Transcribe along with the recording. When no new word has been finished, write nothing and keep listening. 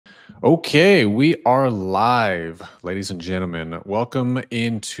Okay, we are live, ladies and gentlemen. Welcome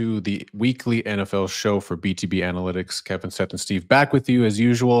into the weekly NFL show for BTB Analytics. Kevin, Seth, and Steve back with you as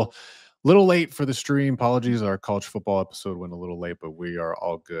usual. Little late for the stream. Apologies, our college football episode went a little late, but we are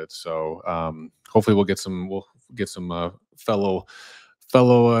all good. So hopefully we'll get some fellow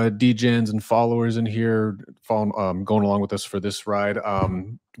DGens and followers in here going along with us for this ride.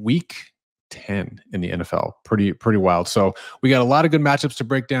 Week 10 in the NFL. Pretty wild. So we got a lot of good matchups to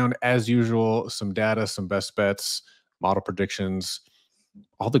break down as usual, some data, some best bets, model predictions,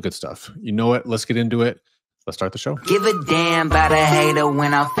 all the good stuff. You know it. Let's get into it. Let's start the show. Give a damn about a hater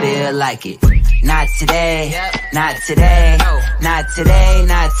when I feel like it. Not today, not today, not today,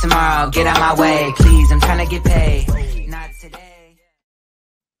 not tomorrow. Get out my way, please. I'm trying to get paid. Not today.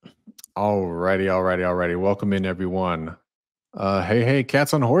 Alrighty. Welcome in, everyone. Hey,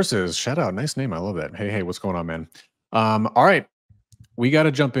 Cats on Horses. Shout out. Nice name. I love that. Hey, what's going on, man? All right. We got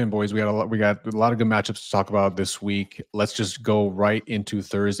to jump in, boys. We got a lot of good matchups to talk about this week. Let's just go right into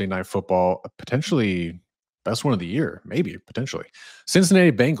Thursday night football. Potentially best one of the year, maybe, potentially.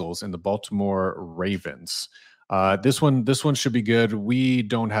 Cincinnati Bengals and the Baltimore Ravens. This one should be good. We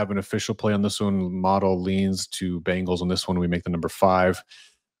don't have an official play on this one. Model leans to Bengals on this one. We make the number 5.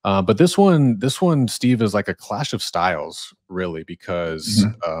 But this one, Steve, is like a clash of styles, really, because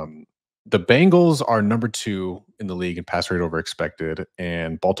the Bengals are number 2 in the league in pass rate over expected,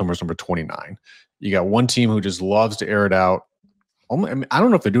 and Baltimore's number 29. You got one team who just loves to air it out. I mean, I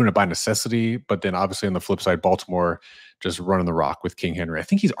don't know if they're doing it by necessity, but then obviously on the flip side, Baltimore just running the rock with King Henry. I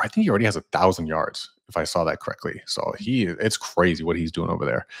think he already has 1,000 yards, if I saw that correctly. So it's crazy what he's doing over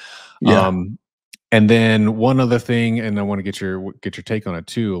there. Yeah. And then one other thing, and I want to get your take on it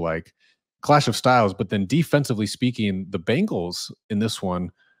too, like clash of styles. But then defensively speaking, the Bengals in this one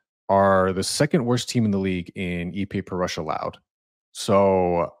are the second worst team in the league in EPA per rush allowed.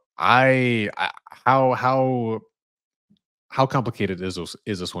 So how complicated is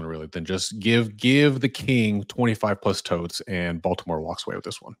this one really? Then just give the King 25 plus totes, and Baltimore walks away with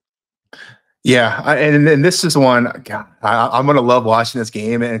this one. Yeah, and this is one. God, I'm gonna love watching this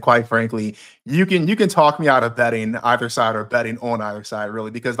game, and quite frankly, you can talk me out of betting either side or betting on either side,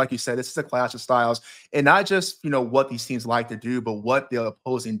 really, because like you said, this is a clash of styles, and not just what these teams like to do, but what the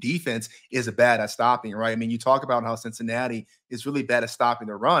opposing defense is bad at stopping. Right? I mean, you talk about how Cincinnati is really bad at stopping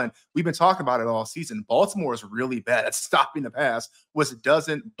the run. We've been talking about it all season. Baltimore is really bad at stopping the pass, which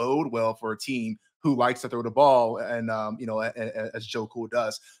doesn't bode well for a team who likes to throw the ball, and as Joe Cool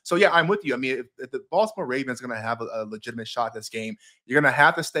does. So yeah, I'm with you. I mean, if the Baltimore Ravens are going to have a legitimate shot at this game, you're going to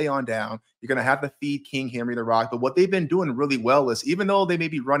have to stay on down. You're going to have to feed King Henry the rock. But what they've been doing really well is, even though they may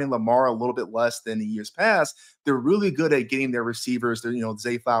be running Lamar a little bit less than the years past, they're really good at getting their receivers, their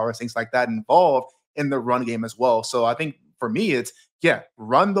Zay Flowers, things like that, involved in the run game as well. So I think for me, it's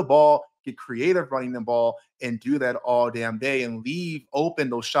run the ball, get creative running the ball, and do that all damn day, and leave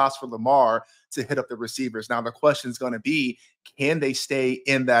open those shots for Lamar to hit up the receivers. Now the question is going to be, can they stay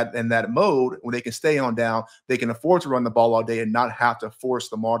in that mode when they can stay on down? They can afford to run the ball all day and not have to force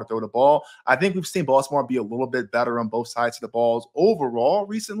Lamar to throw the ball. I think we've seen Baltimore be a little bit better on both sides of the balls overall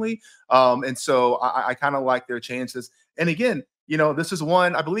recently, and so I kind of like their chances. And again, this is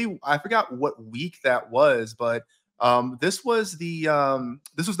one, I believe, I forgot what week that was, but this was the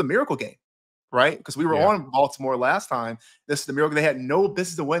miracle game, right? Because we were on Baltimore last time. This is the miracle. They had no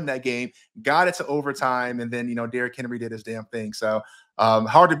business to win that game, got it to overtime, and then Derrick Henry did his damn thing. So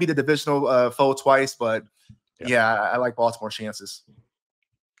hard to beat a divisional foe twice, but I like Baltimore's chances.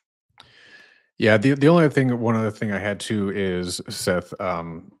 Yeah, one other thing I had too is, Seth,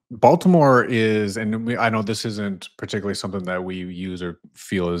 Baltimore is, and I know this isn't particularly something that we use or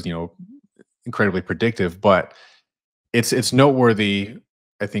feel is incredibly predictive, but it's noteworthy,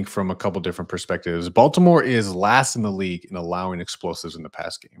 I think, from a couple different perspectives. Baltimore is last in the league in allowing explosives in the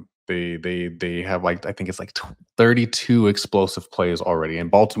pass game. They have I think it's 32 explosive plays already.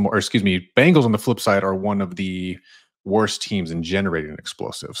 And Bengals on the flip side are one of the worst teams in generating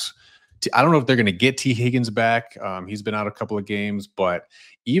explosives. I don't know if they're going to get T. Higgins back. He's been out a couple of games, but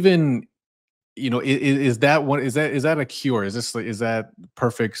even is that a cure? Is that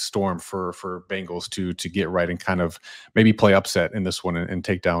perfect storm for Bengals to get right and kind of maybe play upset in this one and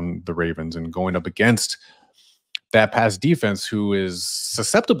take down the Ravens, and going up against that pass defense who is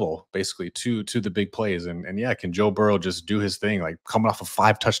susceptible basically to the big plays, and can Joe Burrow just do his thing, like coming off a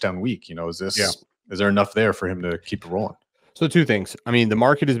 5-touchdown week? Is there enough there for him to keep it rolling? So 2 things. I mean, the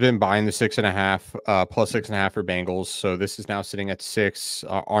market has been buying the 6.5 plus 6.5 for Bengals. So this is now sitting at 6.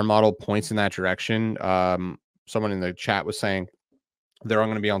 Our model points in that direction. Someone in the chat was saying they're all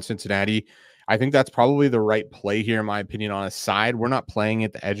going to be on Cincinnati. I think that's probably the right play here, in my opinion, on a side. We're not playing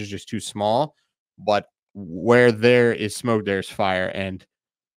it. The edge is just too small, but where there is smoke, there's fire. And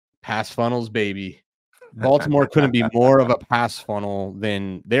pass funnels, baby. Baltimore couldn't be more of a pass funnel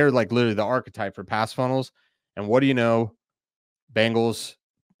than they're like literally the archetype for pass funnels. And what do you know? Bengals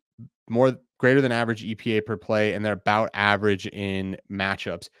greater than average EPA per play, and they're about average in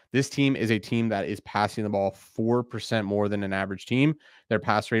matchups. This team is a team that is passing the ball 4% more than an average team. Their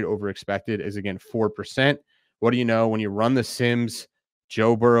pass rate over expected is again 4%. What do you know? When you run the Sims,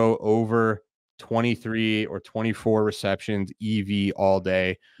 Joe Burrow over 23 or 24 receptions, EV all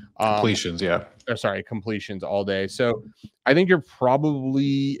day. Completions, Completions all day. So I think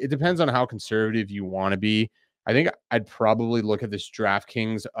it depends on how conservative you want to be. I think I'd probably look at this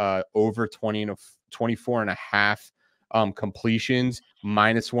DraftKings over 24 and a half completions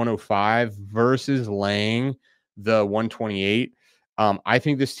minus 105 versus laying the 128. I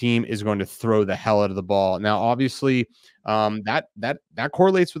think this team is going to throw the hell out of the ball. Now, obviously, that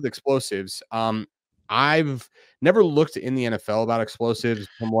correlates with explosives. I've never looked in the NFL about explosives.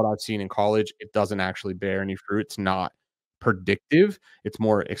 From what I've seen in college, it doesn't actually bear any fruit. It's not predictive. It's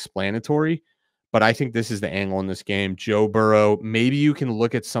more explanatory. But I think this is the angle in this game. Joe Burrow, maybe you can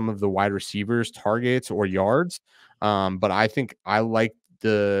look at some of the wide receivers' targets or yards. But I think I like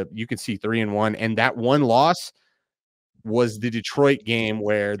you can see 3-1. And that one loss was the Detroit game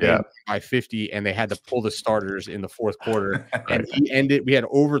where they won by 50 and they had to pull the starters in the fourth quarter. And we had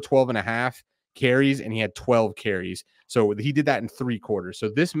over 12 and a half carries and he had 12 carries. So he did that in 3 quarters. So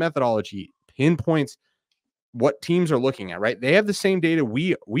this methodology pinpoints what teams are looking at, right? They have the same data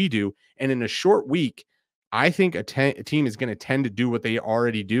we do. And in a short week, I think a team is going to tend to do what they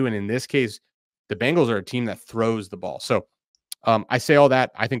already do. And in this case, the Bengals are a team that throws the ball. So I say all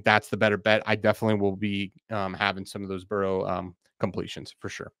that. I think that's the better bet. I definitely will be having some of those Burrow completions for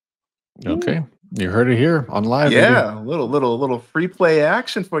sure. Okay, you heard it here on live. Yeah, a little free play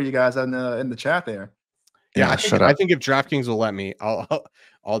action for you guys in the chat there. Yeah, I think if DraftKings will let me,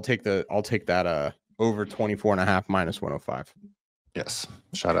 I'll take that over 24 and a half minus 105. Yes,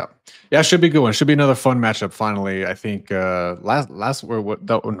 shut up. Yeah, should be good one. Should be another fun matchup. Finally, I think that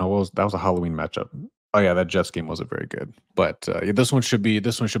was a Halloween matchup. Oh yeah, that Jets game wasn't very good, but this one should be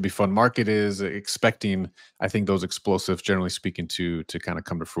fun. Market is expecting, I think, those explosives, generally speaking, to kind of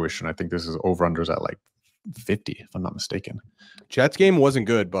come to fruition. I think this is over unders at like 50, if I'm not mistaken. Jets game wasn't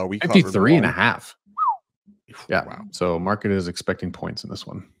good, but we 53 and a half. Yeah, wow. So market is expecting points in this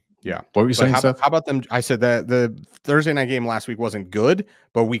one. Yeah. What were you saying, Seth? How about them? I said that the Thursday night game last week wasn't good,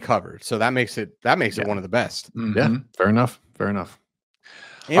 but we covered. So that makes it one of the best. Mm-hmm. Yeah, fair enough. And all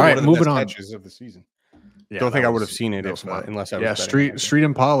right, moving on. Catches of the season. Yeah, don't think I would have seen it unless I was. Yeah, Street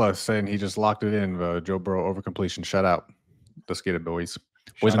Impala saying he just locked it in. Joe Burrow over completion. Shout out. Let's get it, boys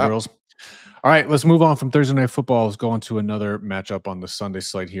and girls. All right, let's move on from Thursday Night Football. Let's go on to another matchup on the Sunday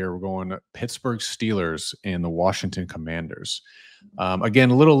slate here. We're going Pittsburgh Steelers and the Washington Commanders.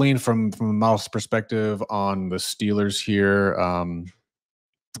 Again, a little lean from a mouse perspective on the Steelers here.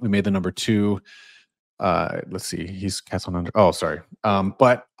 We made the number 2. Let's see. He's cats on under. Oh, sorry.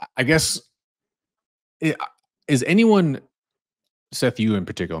 But I guess is anyone, Seth, you in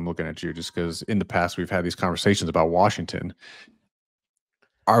particular, I'm looking at you just because in the past we've had these conversations about Washington.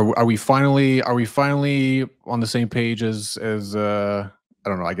 Are we finally on the same page as I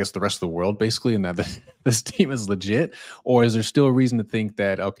don't know, I guess the rest of the world basically, and that this team is legit? Or is there still a reason to think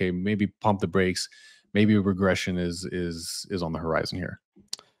that, okay, maybe pump the brakes, maybe regression is on the horizon here?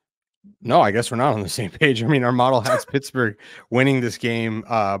 No, I guess we're not on the same page. I mean, our model has Pittsburgh winning this game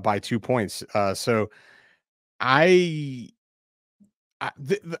by 2 points. So the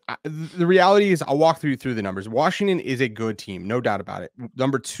reality is, I'll walk through the numbers. Washington is a good team, no doubt about it.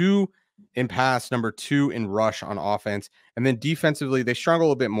 Number 2 in pass, number 2 in rush on offense, and then defensively they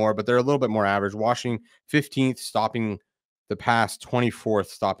struggle a bit more, but they're a little bit more average. Washington 15th stopping the pass, 24th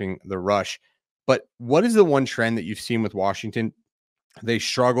stopping the rush. But what is the one trend that you've seen with Washington? They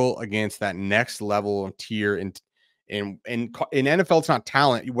struggle against that next level of tier, in NFL. It's not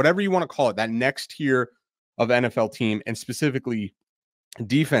talent, whatever you want to call it, that next tier of NFL team, and specifically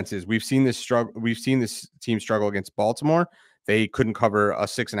defenses. We've seen this team struggle against Baltimore. They couldn't cover a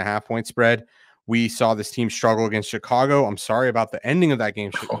 6.5 point spread. We saw this team struggle against Chicago. I'm sorry about the ending of that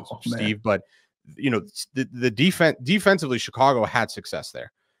game, Steve, but the defensively, Chicago had success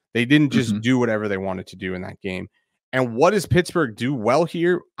there. They didn't just do whatever they wanted to do in that game. And what does Pittsburgh do well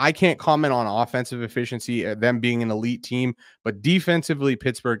here? I can't comment on offensive efficiency, them being an elite team, but defensively,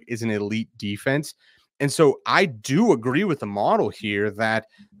 Pittsburgh is an elite defense. And so I do agree with the model here that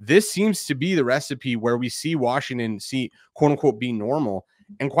this seems to be the recipe where we see Washington quote unquote be normal.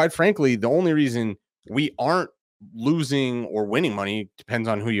 And quite frankly, the only reason we aren't losing or winning money, depends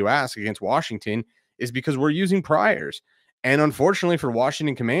on who you ask, against Washington, is because we're using priors. And unfortunately for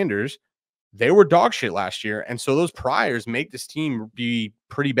Washington Commanders, they were dog shit last year. And so those priors make this team be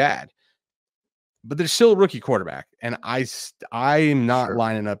pretty bad. But there's still a rookie quarterback. And I'm not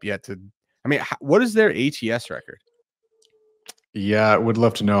lining up yet to, I mean, what is their ATS record? Yeah, I would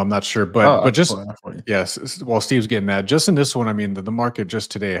love to know. I'm not sure, but just yes. While Steve's getting that, just in this one, I mean, the market just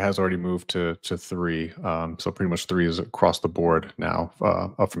today has already moved to 3. So pretty much 3 is across the board now,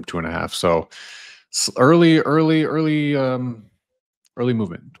 up from 2.5. So early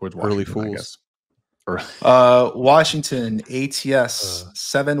movement towards Washington, early fools. I guess. Washington ATS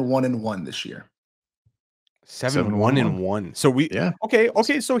 7-1-1 this year. 7-1-1. So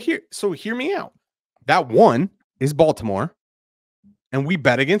okay. So hear me out. That one is Baltimore. And we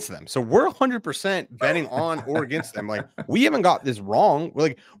bet against them. So we're 100% betting on or against them. Like, we haven't got this wrong.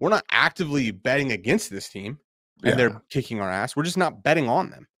 We're not actively betting against this team and they're kicking our ass. We're just not betting on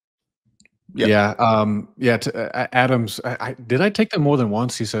them. Yeah. Adams, did I take them more than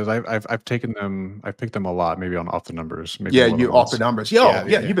once? He says I've taken them. I've picked them a lot, maybe off the numbers. Maybe you off the numbers.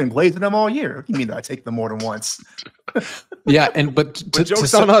 You've been glazing them all year. What do you mean that I take them more than once? But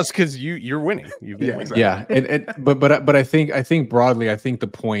joke's on us because you're winning. You've been winning. Exactly. But I think broadly, I think the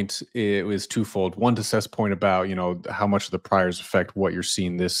point is twofold. One, to Seth's point about how much the priors affect what you're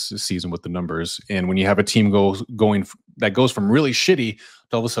seeing this season with the numbers, and when you have a team going that goes from really shitty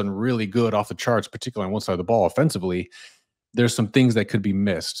to all of a sudden really good off the charts, particularly on one side of the ball offensively, there's some things that could be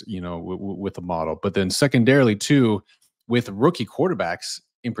missed, with the model. But then secondarily too, with rookie quarterbacks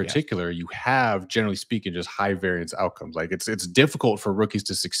in particular, you have, generally speaking, just high variance outcomes. Like it's difficult for rookies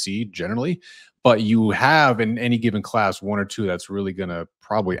to succeed generally, but you have in any given class 1 or 2 that's really going to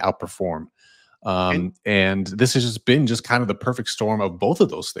probably outperform. And this has just been kind of the perfect storm of both of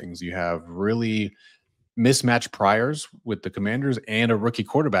those things. You have really mismatched priors with the Commanders and a rookie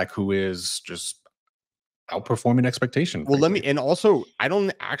quarterback who is just outperforming expectation. Well,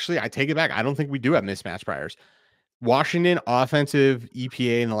 I take it back. I don't think we do have mismatched priors. Washington offensive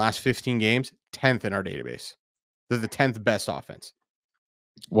EPA in the last 15 games, 10th in our database. They're the 10th best offense.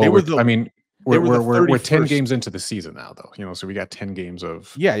 Well, we're 10 games into the season now, though. So we got 10 games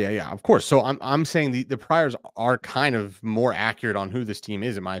of of course. So I'm saying the priors are kind of more accurate on who this team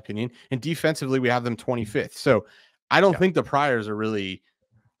is, in my opinion. And defensively, we have them 25th. So I don't think the priors are really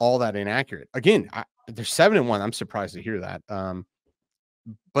all that inaccurate. Again, they're 7-1. I'm surprised to hear that.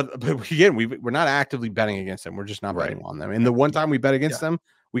 But again, we're not actively betting against them. We're just not betting on them. And the one time we bet against them,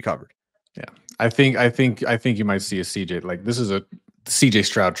 we covered. Yeah, I think you might see a CJ, like this is a CJ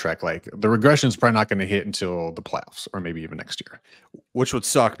Stroud trek. Like the regression is probably not going to hit until the playoffs or maybe even next year, which would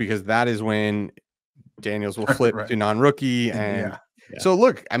suck because that is when Daniels will flip to non-rookie. And so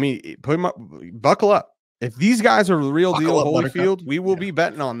look, I mean, buckle up. If these guys are the real deal, Holyfield, we will be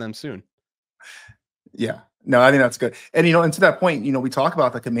betting on them soon. Yeah. No, I think that's good. And, and to that point, we talk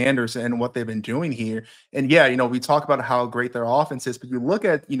about the Commanders and what they've been doing here. And we talk about how great their offense is, but you look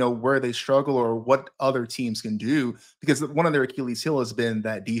at, where they struggle or what other teams can do, because one of their Achilles heel has been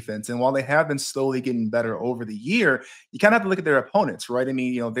that defense. And while they have been slowly getting better over the year, you kind of have to look at their opponents, right? I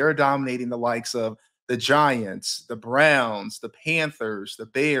mean, they're dominating the likes of the Giants, the Browns, the Panthers, the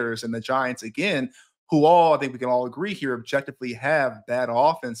Bears, and the Giants again, who all, I think we can all agree here, objectively have bad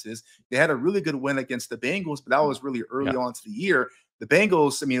offenses. They had a really good win against the Bengals, but that was really early on to the year. The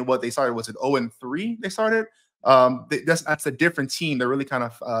Bengals, I mean, what they started, was it 0-3 they started? That's a different team. They're really kind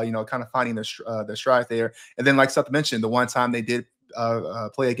of finding their stride there. And then, like Seth mentioned, the one time they did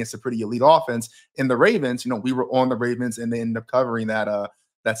play against a pretty elite offense in the Ravens, we were on the Ravens and they ended up covering that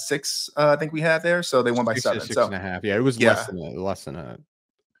 6 I think we had there. So they won by 7. 6.5. Yeah, it was less than a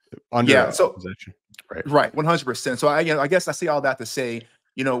under possession. Right, 100%. So I guess I say all that to say,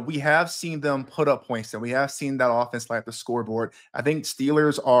 we have seen them put up points and we have seen that offense light the scoreboard. I think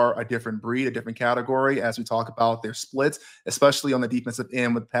Steelers are a different breed, a different category as we talk about their splits, especially on the defensive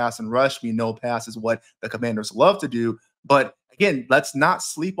end with pass and rush. We know pass is what the Commanders love to do. But again, let's not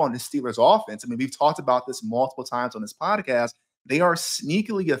sleep on the Steelers offense. I mean, we've talked about this multiple times on this podcast. They are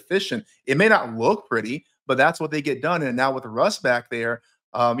sneakily efficient. It may not look pretty, but that's what they get done. And now with Russ back there,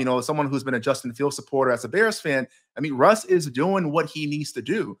 someone who's been a Justin Fields supporter as a Bears fan, I mean, Russ is doing what he needs to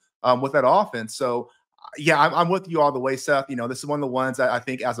do with that offense. So, I'm with you all the way, Seth. This is one of the ones that I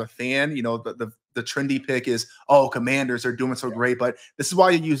think as a fan, the trendy pick is, Commanders are doing so great. But this is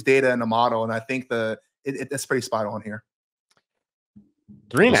why you use data in the model. And I think it's pretty spot on here.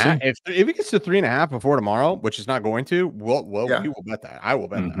 3.5. If it gets to 3.5 before tomorrow, which is not going to, we will bet that. I will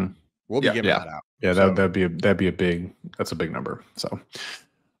bet that. We'll be giving that out. Yeah, So that'd be a big that's a big number. So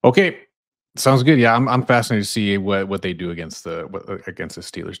okay. Sounds good. Yeah, I'm fascinated to see what they do against against the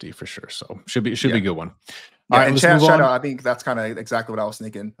Steelers D for sure. So should be a yeah. good one. All Yeah, right, and let's Chad, move shout on. out. I think that's kind of exactly what I was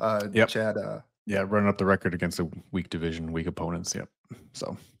thinking. Yep. Chad, Yeah, running up the record against the weak division, weak opponents. Yep.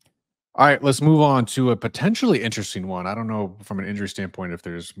 So all right, let's move on to a potentially interesting one. I don't know from an injury standpoint if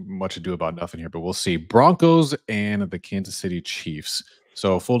there's much to do about nothing here, but we'll see. Broncos and the Kansas City Chiefs.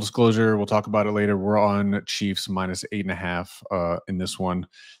 So full disclosure, we'll talk about it later. We're on Chiefs minus 8.5 in this one.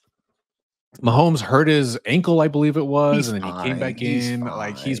 Mahomes hurt his ankle, I believe it was, he's and then he came fine. back He's in.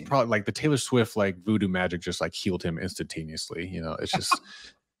 Like he's fine. probably like the Taylor Swift like voodoo magic just like healed him instantaneously. It's just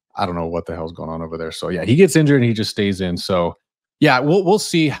I don't know what the hell's going on over there. So yeah, he gets injured and he just stays in. So yeah, we'll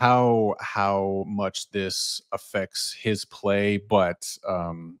see how much this affects his play. But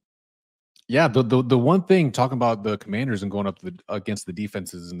yeah, the one thing talking about the Commanders and going up against the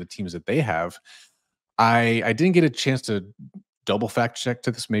defenses and the teams that they have, I didn't get a chance to double fact check to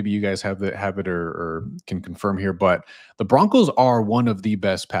this. Maybe you guys have it or can confirm here, but the Broncos are one of the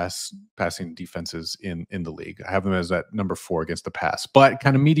best passing defenses in the league. I have them as that number 4 against the pass, but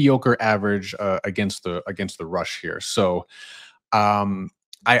kind of mediocre average against the rush here. So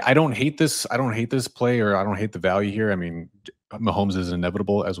I don't hate this. I don't hate this play, or I don't hate the value here. I mean, Mahomes is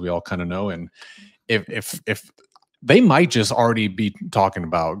inevitable, as we all kind of know, and if they might just already be talking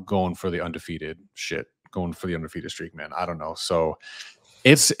about going for the undefeated streak, man. I don't know. So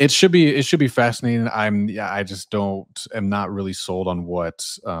it should be fascinating. I just am not really sold on what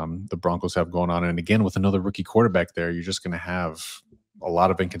the Broncos have going on. And again, with another rookie quarterback there, you're just going to have a lot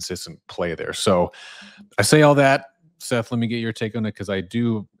of inconsistent play there. So I say all that, Seth, let me get your take on it, because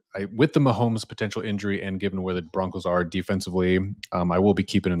with the Mahomes potential injury and given where the Broncos are defensively, I will be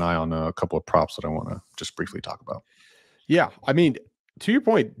keeping an eye on a couple of props that I want to just briefly talk about. Yeah, I mean, to your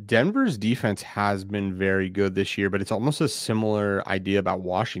point, Denver's defense has been very good this year, but it's almost a similar idea about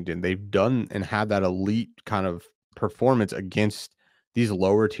Washington. They've done and had that elite kind of performance against these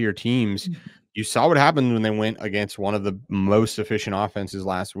lower tier teams. You saw what happened when they went against one of the most efficient offenses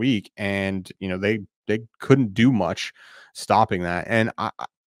last week, and they couldn't do much stopping that. And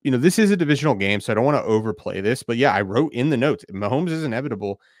this is a divisional game, so I don't want to overplay this, but yeah, I wrote in the notes, Mahomes is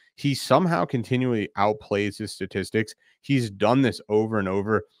inevitable. He somehow continually outplays his statistics. He's done this over and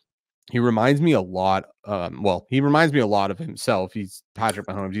over. He reminds me a lot. He reminds me a lot of himself. He's Patrick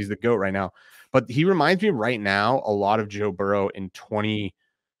Mahomes. He's the GOAT right now. But he reminds me right now a lot of Joe Burrow in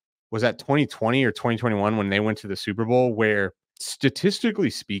 2020 or 2021 when they went to the Super Bowl, where statistically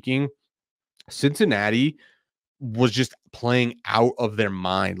speaking, Cincinnati was just playing out of their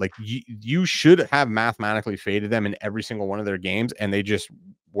mind. Like you should have mathematically faded them in every single one of their games, and they just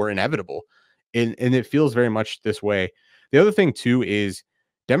were inevitable. And it feels very much this way. The other thing too is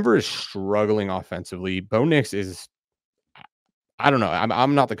Denver is struggling offensively. Bo Nix is, I don't know.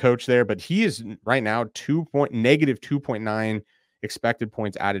 I'm not the coach there, but he is right now negative 2.9 expected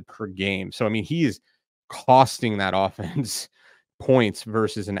points added per game. So I mean, he is costing that offense points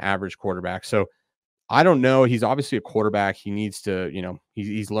versus an average quarterback. So I don't know. He's obviously a quarterback. He needs to,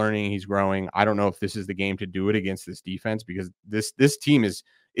 he's learning, he's growing. I don't know if this is the game to do it against this defense, because this team is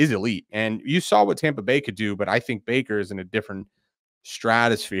elite. And you saw what Tampa Bay could do, but I think Baker is in a different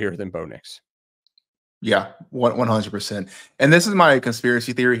stratosphere than Bo Nix. Yeah, 100%. And this is my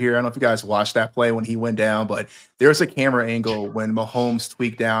conspiracy theory here. I don't know if you guys watched that play when he went down, but there's a camera angle when Mahomes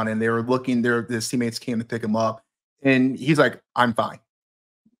tweaked down and they were looking, his teammates came to pick him up, and he's like, "I'm fine."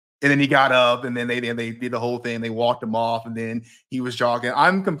 And then he got up, and then they did the whole thing. They walked him off, and then he was jogging.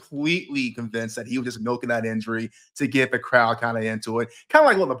 I'm completely convinced that he was just milking that injury to get the crowd kind of into it, kind of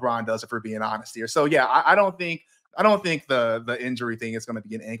like what LeBron does, if we're being honest here. So yeah, I don't think the injury thing is going to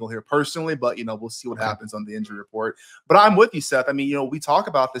be an angle here personally, but we'll see what happens on the injury report. But I'm with you, Seth. I mean, we talk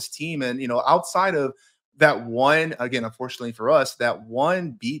about this team, and outside of that one, again, unfortunately for us, that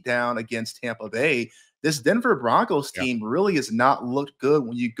one beatdown against Tampa Bay, this Denver Broncos team really has not looked good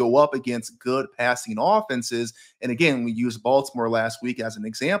when you go up against good passing offenses. And again, we used Baltimore last week as an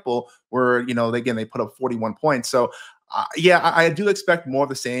example where, they put up 41 points. So I do expect more of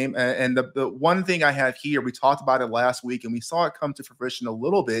the same. And the one thing I have here, we talked about it last week and we saw it come to fruition a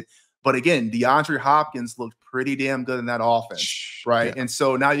little bit. But again, DeAndre Hopkins looked pretty damn good in that offense, right? Yeah. And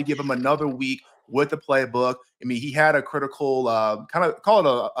so now you give him another week with the playbook. I mean, he had a critical, kind of call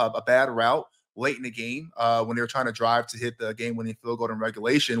it a bad route late in the game when they were trying to drive to hit the game-winning field goal in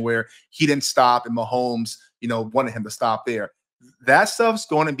regulation, where he didn't stop and Mahomes, wanted him to stop there. That stuff's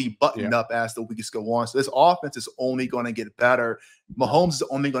going to be buttoned up as the weeks go on. So this offense is only going to get better. Mahomes is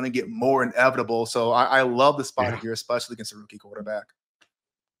only going to get more inevitable. So I love the spot here, especially against a rookie quarterback.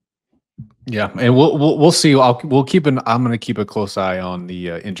 Yeah, and we'll see. We'll keep an. I'm going to keep a close eye on the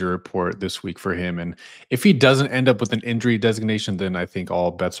injury report this week for him, and if he doesn't end up with an injury designation, then I think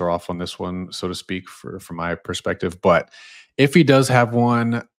all bets are off on this one, so to speak, from my perspective. But if he does have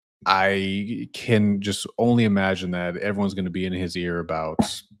one, I can just only imagine that everyone's going to be in his ear about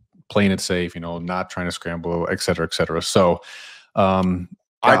playing it safe, not trying to scramble, et cetera, et cetera. So, yeah,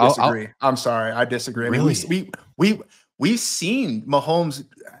 I disagree. I'm sorry, I disagree. I mean, really, we've seen Mahomes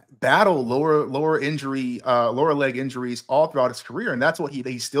battle lower leg injuries all throughout his career, and that's what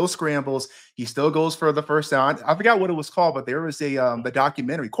he still scrambles. He still goes for the first down. I forgot what it was called, but there was the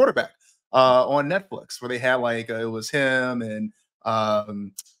documentary Quarterback on Netflix where they had like it was him and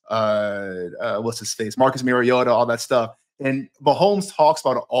what's his face, Marcus Mariota, all that stuff. And Mahomes talks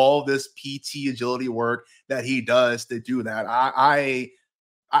about all this PT agility work that he does to do that. I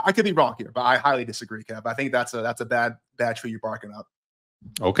could be wrong here, but I highly disagree, Kev. I think that's a bad tree you're barking up.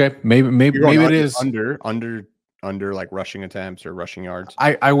 okay, maybe it is under like rushing attempts or rushing yards.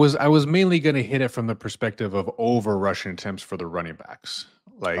 I was mainly going to hit it from the perspective of over rushing attempts for the running backs.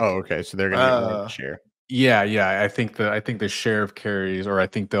 Like, oh, okay, so they're going to get more share. Yeah. I think the share of carries, or I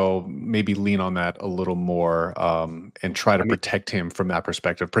think they'll maybe lean on that a little more, and try to protect him from that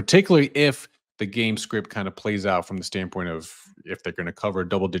perspective, particularly if the game script kind of plays out from the standpoint of if they're going to cover a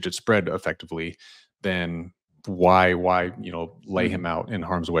double-digit spread effectively, then why lay him out in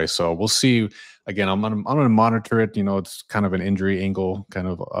harm's way. So we'll see. Again, I'm gonna monitor it. It's kind of an injury angle, kind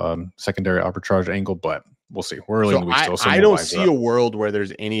of secondary arbitrage angle, but we'll see. We're early in the week still. So I don't see a world where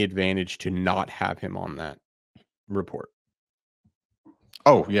there's any advantage to not have him on that report.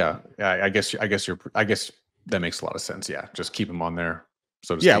 Oh yeah. I guess that makes a lot of sense. Yeah, just keep him on there.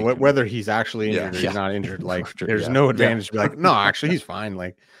 So to yeah, speak. whether he's actually injured or he's not injured, like there's no advantage to be like, no, actually he's fine.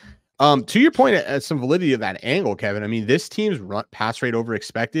 Like, to your point, some validity of that angle, Kevin. I mean, this team's pass rate over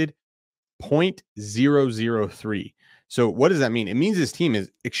expected 0.003. So what does that mean? It means this team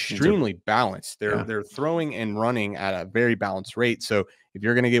is extremely balanced. They're throwing and running at a very balanced rate. So if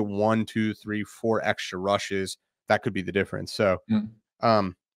you're going to get 1, 2, 3, 4 extra rushes, that could be the difference. So,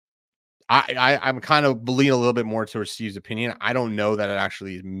 I'm kind of leaning a little bit more towards Steve's opinion. I don't know that it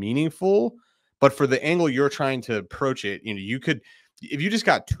actually is meaningful, but for the angle you're trying to approach it, you could, if you just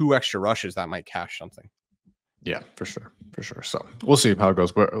got 2 extra rushes, that might cash something. Yeah, for sure. So we'll see how it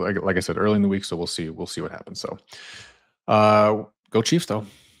goes. But like I said, early in the week, so we'll see what happens. So, go Chiefs though.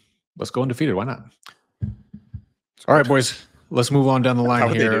 Let's go undefeated. Why not? All right, boys. Let's move on down the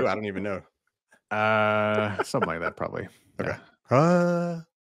line here. I don't even know. Something like that, probably. Okay. Yeah.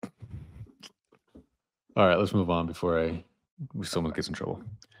 All right, let's move on before someone gets in trouble.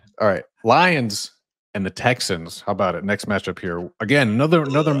 All right, Lions and the Texans. How about it? Next matchup here. Again,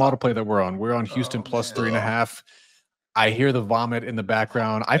 another model play that we're on. We're on Houston plus 3.5. I hear the vomit in the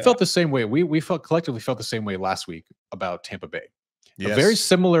background. I felt the same way. We collectively felt the same way last week about Tampa Bay. Yes. A very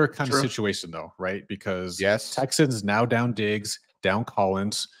similar kind of situation, though, right? Because Texans now down Diggs, down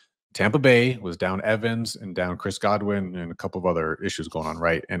Collins. Tampa Bay was down Evans and down Chris Godwin and a couple of other issues going on,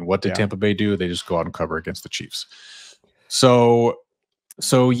 right? And what did Tampa Bay do? They just go out and cover against the Chiefs. So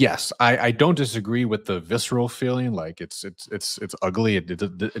yes, I don't disagree with the visceral feeling. Like it's ugly.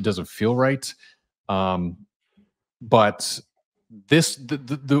 It doesn't feel right. But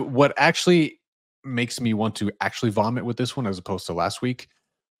the what actually makes me want to actually vomit with this one as opposed to last week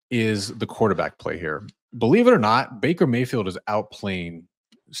is the quarterback play here. Believe it or not, Baker Mayfield is outplaying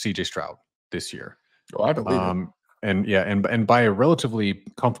CJ Stroud this year. Oh, I believe it. And by a relatively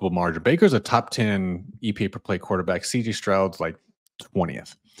comfortable margin. Baker's a top 10 EPA per play quarterback. CJ Stroud's like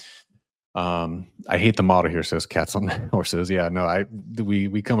 20th. I hate the model here, says Cats on Horses. Yeah, no,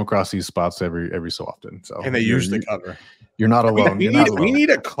 we come across these spots every so often. So and they usually cover. You're not alone. We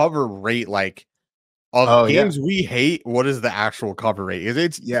need a cover rate like of games we hate. What is the actual cover rate?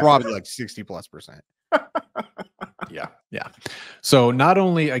 It's probably like 60+%. Yeah. So not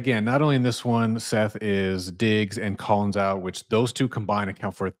only in this one, Seth, is Diggs and Collins out, which those two combined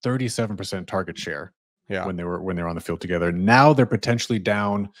account for a 37% target share. Yeah, when they were on the field together. Now they're potentially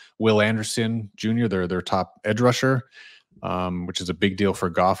down Will Anderson Jr., their top edge rusher, which is a big deal for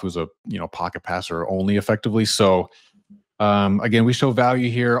Goff, who's a pocket passer only effectively. So again, we show value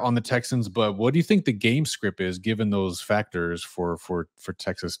here on the Texans, but what do you think the game script is given those factors for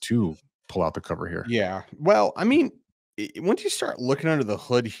Texas to pull out the cover here? Yeah, well, I mean, once you start looking under the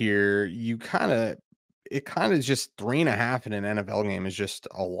hood here, it kind of just 3.5 in an NFL game is just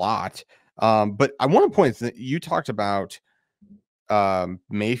a lot. But I want to point that you talked about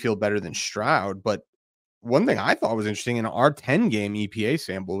Mayfield better than Stroud, but one thing I thought was interesting in our 10-game EPA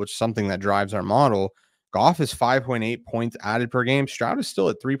sample, which is something that drives our model, Goff is 5.8 points added per game. Stroud is still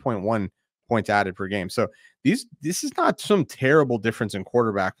at 3.1 points added per game. So this is not some terrible difference in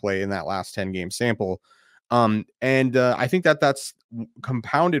quarterback play in that last 10 game sample. I think that's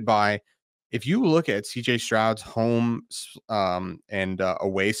compounded by, if you look at CJ Stroud's home and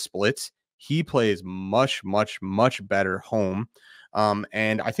away splits, he plays much, much, much better home.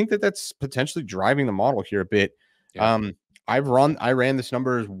 And I think that's potentially driving the model here a bit. Yeah. I ran this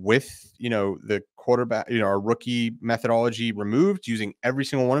numbers with, the quarterback, our rookie methodology removed, using every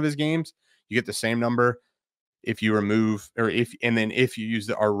single one of his games. You get the same number. If you remove, if you use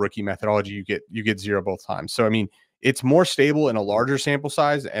our rookie methodology, you get 0 both times. So, I mean, it's more stable in a larger sample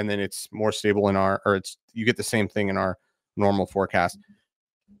size, and then it's more stable in you get the same thing in our normal forecast.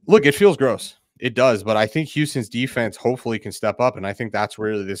 Look, it feels gross. It does, but I think Houston's defense hopefully can step up, and I think that's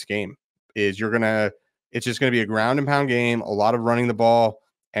where this game is. It's just going to be a ground and pound game, a lot of running the ball,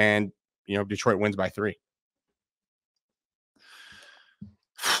 and Detroit wins by 3.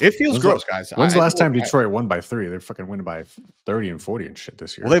 It feels gross, guys. When's the last time Detroit won by 3? They're fucking winning by 30 and 40 and shit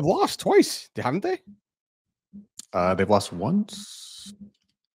this year. Well, they've lost twice, haven't they? They've lost once.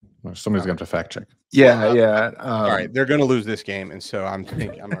 Somebody's going to fact check. Yeah. All right, they're going to lose this game, and so I'm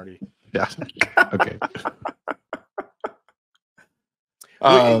already. Yeah. Okay.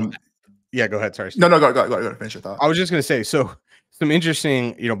 Yeah, go ahead. Sorry. No, go finish your thought. I was just going to say, so some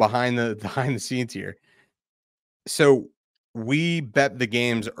interesting, behind the scenes here. So we bet the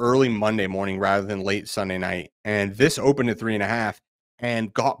games early Monday morning rather than late Sunday night, and this opened at 3.5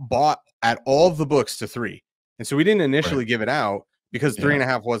 and got bought at all of the books to 3. And so we didn't initially give it out because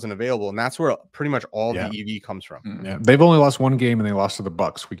 3.5 wasn't available, and that's where pretty much all the EV comes from. Yeah, they've only lost one game, and they lost to the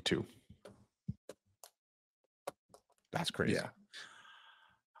Bucks week 2. That's crazy. Yeah.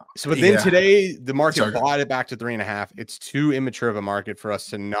 So, but then today the market bought it back to 3.5. It's too immature of a market for us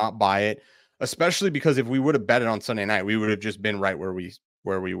to not buy it, especially because if we would have bet it on Sunday night, we would have just been right where we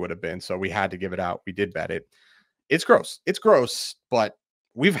would have been. So we had to give it out. We did bet it. It's gross. It's gross, but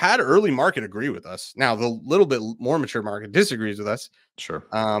we've had early market agree with us. Now the little bit more mature market disagrees with us. Sure.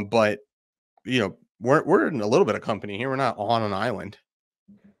 But we're in a little bit of company here. We're not on an island.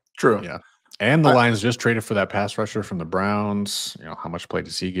 True. Yeah. And the Lions just traded for that pass rusher from the Browns. How much play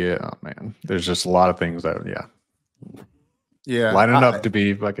does he get? Oh man, there's just a lot of things that lining up to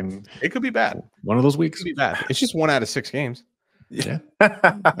be fucking. It could be bad. One of those weeks. It could be bad. It's just 1 out of 6 games. Yeah.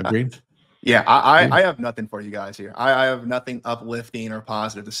 Agreed. Yeah, I have nothing for you guys here. I have nothing uplifting or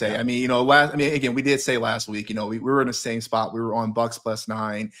positive to say. I mean, again, we did say last week, we were in the same spot. We were on Bucks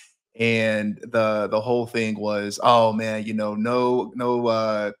 +9, and the whole thing was, oh man,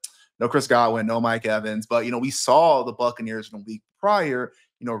 no Chris Godwin, no Mike Evans. But, we saw the Buccaneers in the week prior,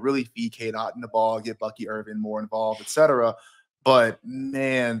 really feed Cade Otton the ball, get Bucky Irvin more involved, etc. But,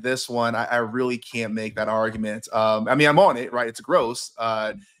 man, this one, I really can't make that argument. I mean, I'm on it, right? It's gross.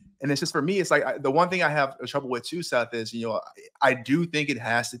 And it's just, for me, it's like the one thing I have trouble with too, Seth, is, I do think it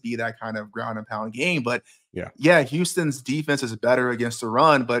has to be that kind of ground and pound game. But yeah, Houston's defense is better against the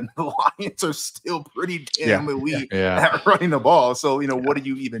run, but the Lions are still pretty damn elite at running the ball. So, what do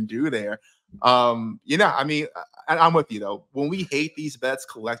you even do there? I mean, I'm with you though. When we hate these bets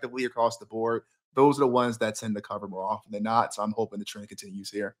collectively across the board, those are the ones that tend to cover more often than not. So I'm hoping the trend continues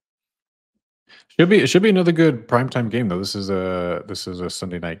here. It should be another good primetime game though. This is a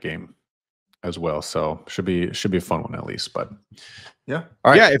Sunday night game as well, so should be a fun one at least. But yeah,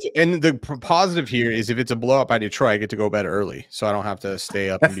 all right. Yeah, and the positive here is if it's a blowout by Detroit, I get to go bed early, so I don't have to stay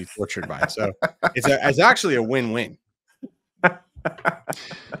up and be tortured by it. So it's actually a win-win.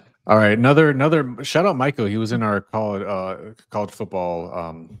 All right, another shout out Michael. He was in our college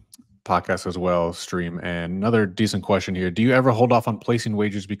football podcast as well, stream. And another decent question here: do you ever hold off on placing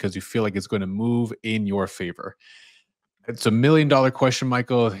wagers because you feel like it's going to move in your favor? It's $1 million question,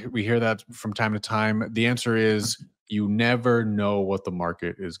 Michael. We hear that from time to time. The answer is you never know what the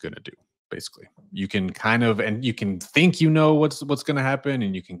market is going to do. Basically, you can you can think what's going to happen,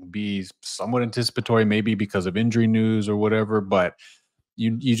 and you can be somewhat anticipatory, maybe because of injury news or whatever. But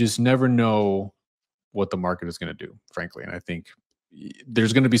you just never know what the market is going to do, frankly. And I think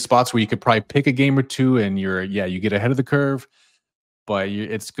there's going to be spots where you could probably pick a game or two, and you get ahead of the curve. But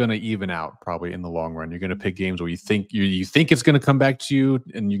it's going to even out probably in the long run. You're going to pick games where you think it's going to come back to you,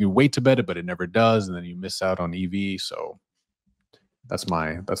 and you can wait to bet it, but it never does, and then you miss out on EV. So that's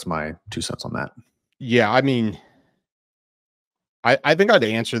my 2 cents on that. Yeah, I mean, I think I'd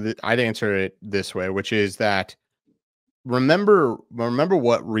answer it this way, which is that remember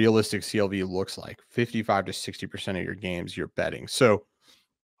what realistic CLV looks like. 55 to 60% of your games you're betting. So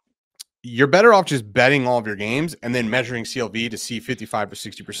you're better off just betting all of your games and then measuring CLV to see 55 or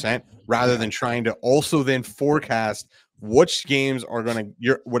 60% rather than trying to also then forecast which games are going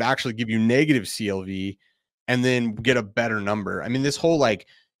to would actually give you negative CLV and then get a better number. I mean, this whole like,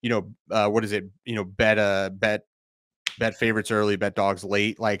 what is it? Bet favorites early, bet dogs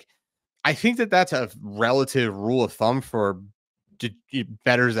late. Like, I think that's a relative rule of thumb for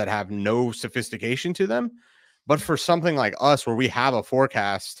bettors that have no sophistication to them. But for something like us, where we have a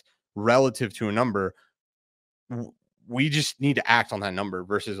forecast relative to a number, we just need to act on that number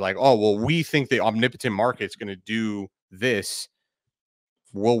versus like, oh, well, we think the omnipotent market's going to do this.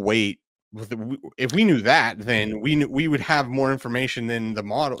 We'll wait. If we knew that, then we would have more information than the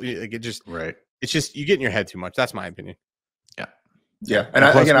model. Like, it's just you get in your head too much. That's my opinion. Yeah. And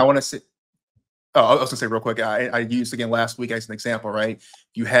I want to say, I was gonna say real quick. I used again last week as an example, right?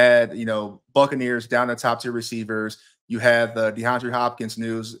 You had Buccaneers down the top tier receivers. You had the DeAndre Hopkins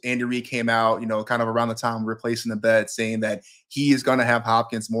news. Andy Reid came out, kind of around the time replacing the bet, saying that he is going to have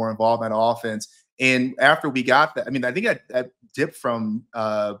Hopkins more involved in that offense. And after we got that, I mean, I think that dipped from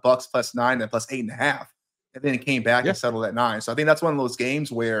Bucks +9 to +8.5, and then it came back and settled at 9. So I think that's one of those games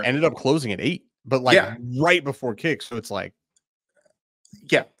where ended up closing at 8, but right before kick. So it's like.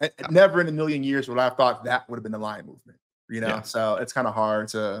 Yeah, never in a million years would I have thought that would have been the line movement, So it's kind of hard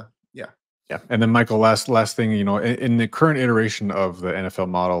to, Yeah. And then Michael, last thing, in the current iteration of the NFL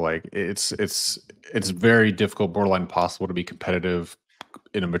model, like it's very difficult, borderline impossible to be competitive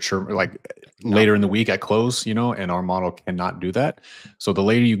in a mature, later in the week at close, and our model cannot do that. So the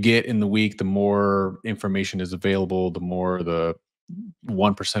later you get in the week, the more information is available, the more the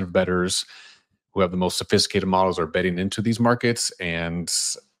 1% of bettors who have the most sophisticated models are betting into these markets, and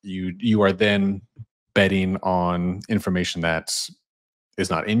you are then betting on information that is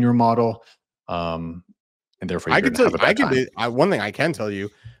not in your model, and therefore one thing I can tell you,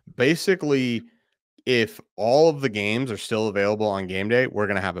 basically, if all of the games are still available on game day, we're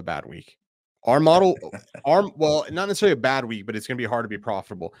going to have a bad week. Our model, well, not necessarily a bad week, but it's going to be hard to be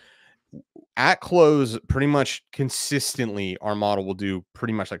profitable. At close, pretty much consistently, our model will do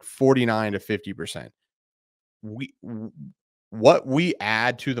pretty much like 49 to 50%. What we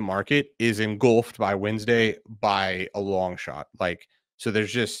add to the market is engulfed by Wednesday by a long shot. So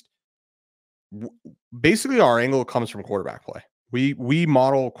there's just basically our angle comes from quarterback play. We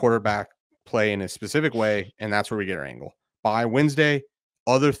model quarterback play in a specific way, and that's where we get our angle. By Wednesday,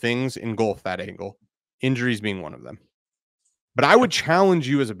 other things engulf that angle, injuries being one of them. But I would challenge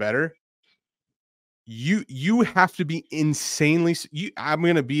you as a bettor. You have to be insanely. I'm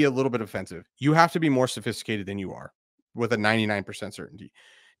going to be a little bit offensive. You have to be more sophisticated than you are with a 99% certainty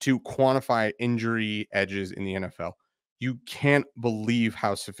to quantify injury edges in the NFL. You can't believe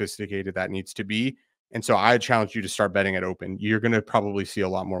how sophisticated that needs to be. And so I challenge you to start betting at open. You're going to probably see a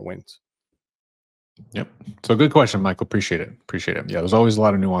lot more wins. Yep. So good question, Michael. Appreciate it. Yeah, there's always a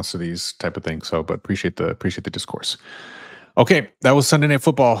lot of nuance to these type of things. So, but appreciate the discourse. Okay, that was Sunday Night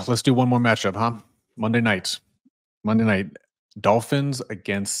Football. Let's do one more matchup, huh? Monday night, Dolphins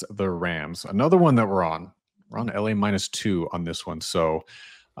against the Rams. Another one that we're on. We're on LA -2 on this one. So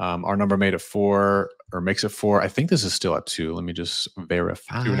our number made it 4 or makes it 4. I think this is still at 2. Let me just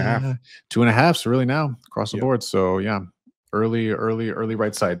verify. 2.5. 2.5. So really now across the board. So yeah, early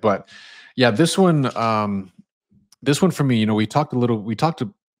right side. But yeah, this one for me, we talked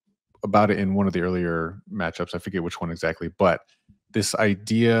about it in one of the earlier matchups. I forget which one exactly, but this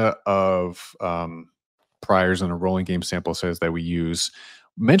idea of priors and a rolling game sample says that we use.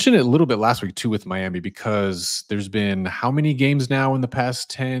 Mentioned it a little bit last week too with Miami, because there's been how many games now in the past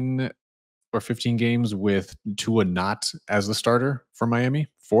 10 or 15 games with Tua not as the starter for Miami?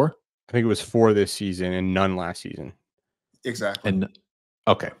 4? I think it was 4 this season and none last season. Exactly. And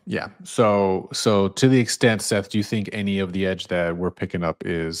okay, yeah. So to the extent, Seth, do you think any of the edge that we're picking up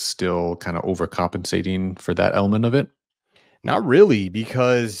is still kind of overcompensating for that element of it? Not really,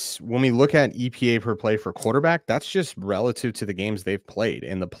 because when we look at EPA per play for quarterback, that's just relative to the games they've played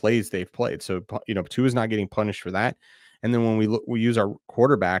and the plays they've played. So, Tua is not getting punished for that. And then when we use our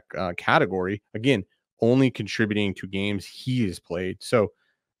quarterback category, again, only contributing to games he has played. So,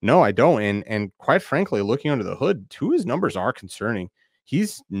 no, I don't. And quite frankly, looking under the hood, Tua's numbers are concerning.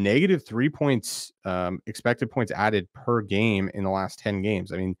 He's -3 points, expected points added per game in the last 10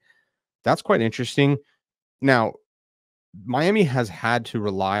 games. I mean, that's quite interesting. Now, Miami has had to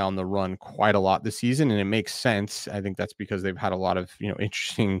rely on the run quite a lot this season, and it makes sense. I think that's because they've had a lot of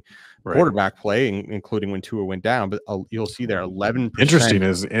interesting quarterback play, including when Tua went down. But you'll see there 11%. Interesting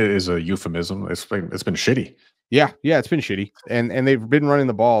is a euphemism. It's been shitty. Yeah, it's been shitty, and they've been running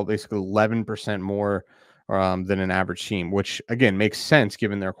the ball basically 11% more than an average team, which again makes sense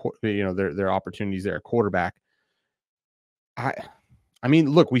given their opportunities there at quarterback. I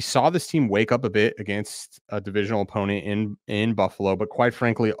mean, look, we saw this team wake up a bit against a divisional opponent in Buffalo, but quite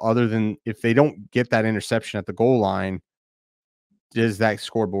frankly, other than if they don't get that interception at the goal line, does that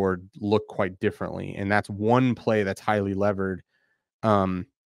scoreboard look quite differently? And that's one play that's highly levered.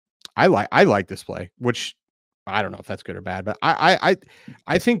 I like this play, which I don't know if that's good or bad, but I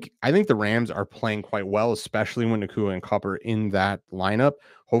think the Rams are playing quite well, especially when Nakua and Kupp are in that lineup.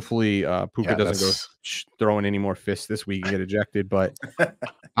 Hopefully, Puka doesn't go throwing any more fists this week and get ejected. But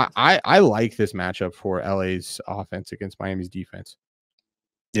I like this matchup for LA's offense against Miami's defense.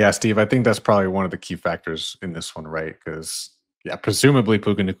 Yeah, Steve, I think that's probably one of the key factors in this one, right? Because presumably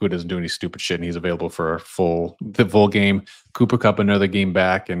Puka Nakua doesn't do any stupid shit, and he's available for the full game. Cooper Kupp another game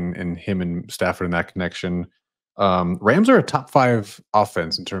back, and him and Stafford in that connection. Rams are a top 5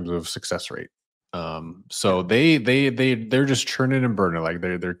 offense in terms of success rate. So they're just churning and burning, like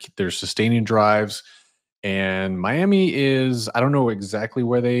they're sustaining drives. And Miami is, I don't know exactly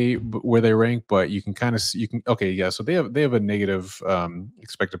where they rank, but you can kind of so they have a negative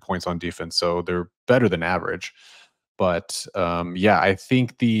expected points on defense, so they're better than average. But I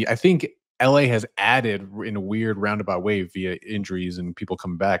think LA has added in a weird roundabout way via injuries and people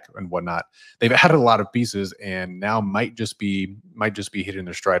coming back and whatnot. They've added a lot of pieces and now might just be hitting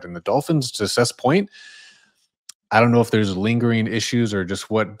their stride. And the Dolphins, to Seth's point, I don't know if there's lingering issues or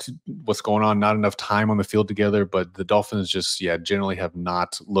just what's going on, not enough time on the field together, but the Dolphins just generally have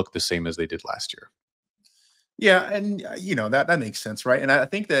not looked the same as they did last year. Yeah, and that makes sense, right? And I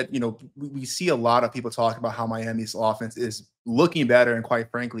think that we see a lot of people talk about how Miami's offense is looking better and, quite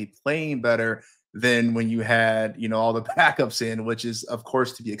frankly, playing better than when you had all the backups in, which is of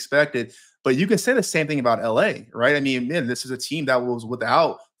course to be expected. But you can say the same thing about LA, right? I mean, man, this is a team that was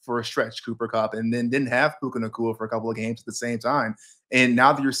without for a stretch Cooper Kupp and then didn't have Puka Nakua for a couple of games at the same time. And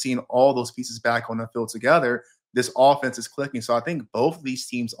now that you're seeing all those pieces back on the field together, this offense is clicking. So I think both of these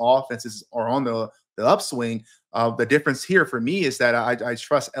teams' offenses are on the upswing. The difference here for me is that I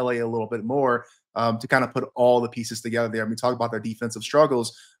trust LA a little bit more to kind of put all the pieces together there. I mean, talk about their defensive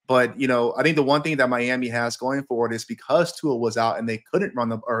struggles, but I think the one thing that Miami has going forward is because Tua was out and they couldn't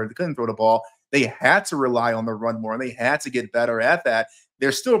they couldn't throw the ball, they had to rely on the run more and they had to get better at that.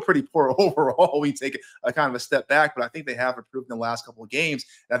 They're still pretty poor overall. We take a kind of a step back, but I think they have improved in the last couple of games.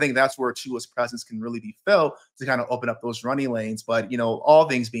 And I think that's where Tua's presence can really be felt to kind of open up those running lanes. But all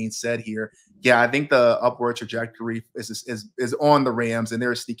things being said here, I think the upward trajectory is on the Rams, and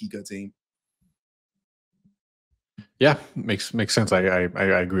they're a sneaky good team. Yeah, makes sense. I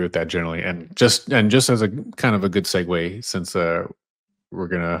agree with that generally, and just as a kind of a good segue, since we're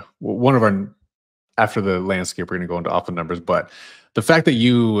gonna after the landscape, we're gonna go into off the numbers, but the fact that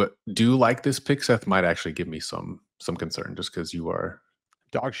you do like this pick, Seth, might actually give me some concern, just because you are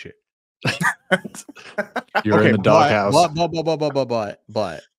dog shit. You're in the doghouse.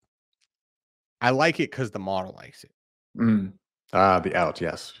 But I like it because the model likes it. The out,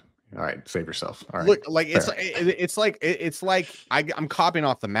 yes. All right, save yourself. All right. Look, like it's like I'm copying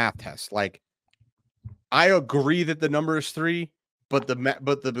off the math test. Like, I agree that the number is 3. But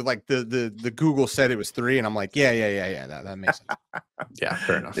the Google said it was 3, and I'm like, yeah, that makes sense. Yeah,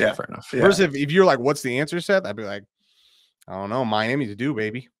 fair enough. Yeah, fair enough. Yeah. First, if you're like, what's the answer, Seth? I'd be like, I don't know. Miami's due,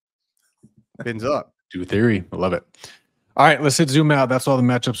 baby. Pins up. Do theory. I love it. All right, let's hit zoom out. That's all the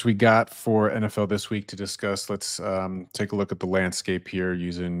matchups we got for NFL this week to discuss. Let's take a look at the landscape here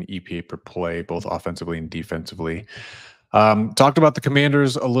using EPA per play, both offensively and defensively. Talked about the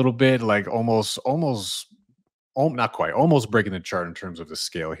Commanders a little bit, like almost not quite, almost breaking the chart in terms of the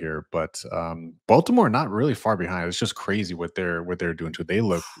scale here, but Baltimore not really far behind. It's just crazy what they're doing too. They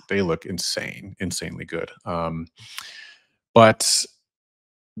look insanely good. But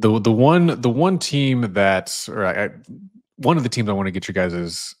the one team that's one of the teams I want to get your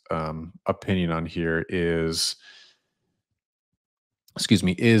guys' opinion on here is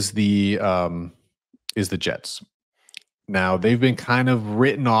the Jets. Now, they've been kind of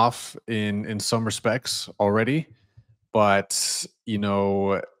written off in some respects already, but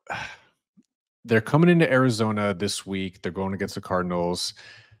they're coming into Arizona this week. They're going against the Cardinals.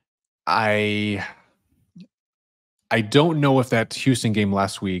 I don't know if that Houston game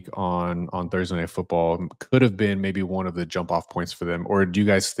last week on Thursday Night Football could have been maybe one of the jump off points for them, or do you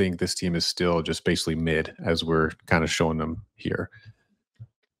guys think this team is still just basically mid as we're kind of showing them here?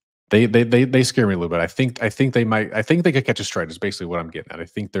 They scare me a little bit. I think they could catch a stride is basically what I'm getting at. I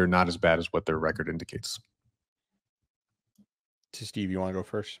think they're not as bad as what their record indicates. So Steve, you want to go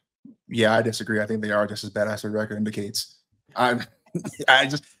first? Yeah, I disagree. I think they are just as bad as their record indicates. I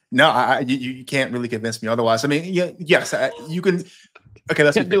just no, you can't really convince me otherwise. I mean, yeah, yes, you can. Okay,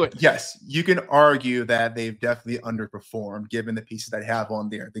 let's do it. Yes, you can argue that they've definitely underperformed given the pieces that have on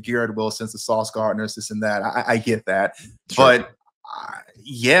there, the Garrett Wilsons, the Sauce Gardners, this and that. I get that, Sure. but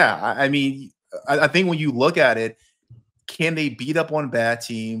yeah, I mean, I think when you look at it, can they beat up on bad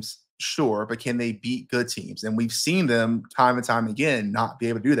teams? Sure, but can they beat good teams? And we've seen them time and time again not be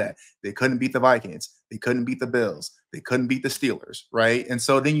able to do that. They couldn't beat the Vikings. They couldn't beat the Bills. They couldn't beat the Steelers, right? And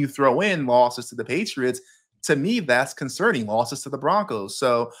so then you throw in losses to the Patriots. To me, that's concerning. Losses to the Broncos.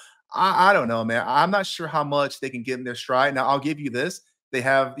 So I don't know, man. I'm not sure how much they can get in their stride. Now, I'll give you this. They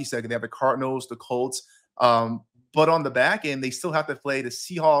have they have the Cardinals, the Colts. But on the back end, they still have to play the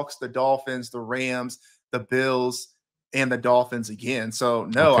Seahawks, the Dolphins, the Rams, the Bills, and the Dolphins again. So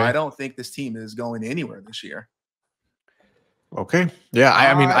no, Okay. I don't think this team is going anywhere this year. Okay. Yeah.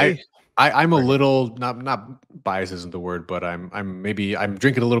 I mean, I'm a little not biased isn't the word, but I'm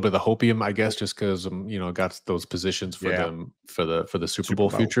drinking a little bit of the hopium, I guess, just because got those positions for them for the Super Bowl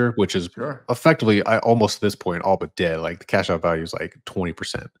future, which is effectively almost at this point all but dead. Like the cash out value is like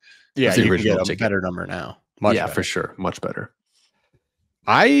 20%. Yeah, the you can original get a ticket. better number now. Much better. For sure, much better.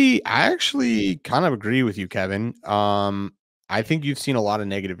 I actually kind of agree with you, Kevin. I think you've seen a lot of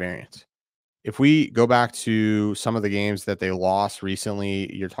negative variance. If we go back to some of the games that they lost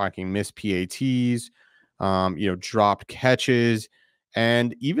recently, you're talking missed PATs, dropped catches.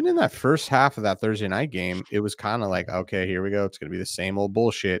 And even in that first half of that Thursday night game, it was kind of like, okay, here we go. It's going to be the same old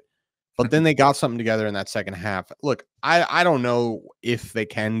bullshit. But then they got something together in that second half. Look, I don't know if they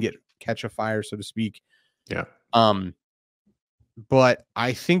can catch a fire, so to speak. Yeah. But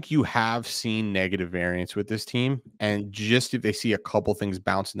I think you have seen negative variance with this team. And just if they see a couple things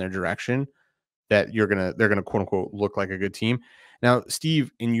bounce in their direction, that they're gonna quote unquote look like a good team. Now,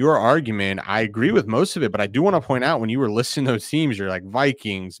 Steve, in your argument, I agree with most of it, but I do want to point out when you were listing those teams, you're like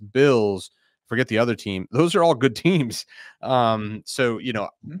Vikings, Bills, forget the other team. Those are all good teams. So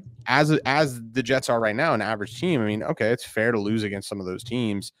as the Jets are right now, an average team, I mean, okay, it's fair to lose against some of those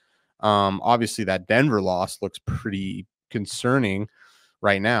teams. Obviously that Denver loss looks pretty concerning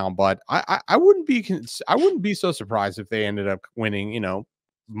right now, but I wouldn't be so surprised if they ended up winning,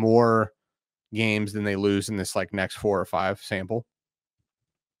 more games than they lose in this like next 4 or 5 sample.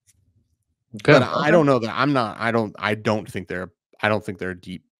 Okay. But I don't know that I don't think they're a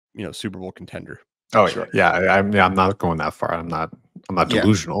deep, Super Bowl contender. Oh, sure. Yeah. I'm not going that far. I'm not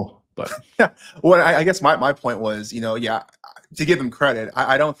delusional, but well, I guess my point was, to give them credit,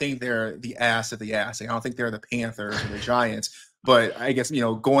 I don't think they're the ass of the ass. I don't think they're the Panthers or the Giants. But I guess,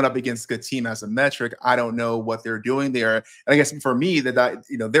 going up against a good team as a metric, I don't know what they're doing there. And I guess for me, they're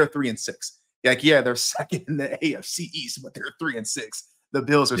 3-6. Like, yeah, they're second in the AFC East, but they're 3-6. The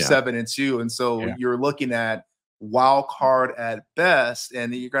Bills are 7-2. And so you're looking at wild card at best,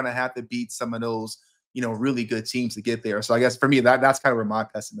 and you're going to have to beat some of those, really good teams to get there. So I guess for me, that's kind of where my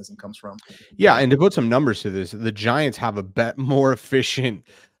pessimism comes from. Yeah. And to put some numbers to this, the Giants have a more efficient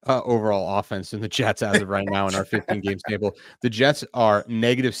overall offense than the Jets as of right now in our 15 game sample. The Jets are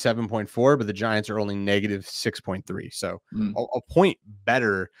negative 7.4, but the Giants are only negative 6.3. So a point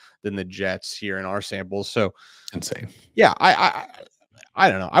better than the Jets here in our samples. So insane. Yeah. I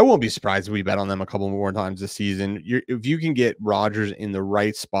don't know. I won't be surprised if we bet on them a couple more times this season. If you can get Rodgers in the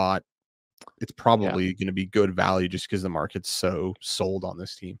right spot, it's probably going to be good value just because the market's so sold on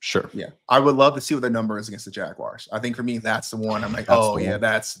this team. Sure. Yeah. I would love to see what the number is against the Jaguars. I think for me, that's the one. I'm like,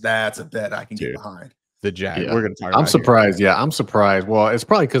 that's a bet I can get behind. The Jag. Yeah. We're going to talk I'm surprised. Here. Yeah, I'm surprised. Well, it's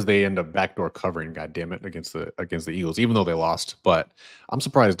probably because they end up backdoor covering, God damn it, against the Eagles, even though they lost. But I'm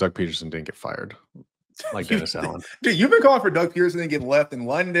surprised Doug Peterson didn't get fired. Like Dennis Allen. Dude, you've been calling for Doug Peterson to get left in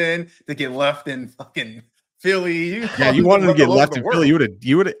London, to get left in fucking Philly. You wanted to get left in Philly.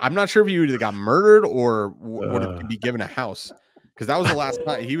 You would. I'm not sure if you would have got murdered or would be given a house, because that was the last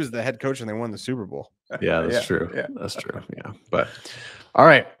time he was the head coach and they won the Super Bowl. Yeah, that's true. Yeah, that's true. Yeah, but all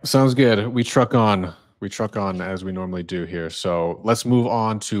right, sounds good. We truck on as we normally do here. So let's move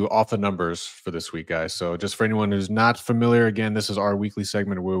on to off the numbers for this week, guys. So just for anyone who's not familiar, again, this is our weekly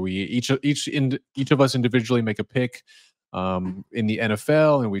segment where we each of us individually make a pick in the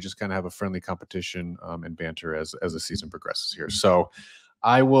NFL, and we just kind of have a friendly competition and banter as the season progresses here. So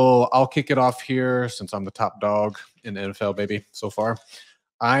I'll kick it off here since I'm the top dog in the NFL, baby, so far.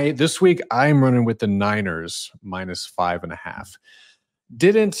 This week I'm running with the Niners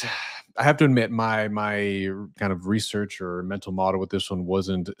 -5.5. I have to admit my kind of research or mental model with this one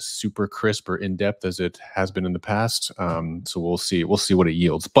wasn't super crisp or in depth as it has been in the past. So we'll see what it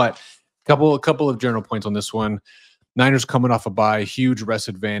yields. But a couple of general points on this one. Niners coming off a bye, huge rest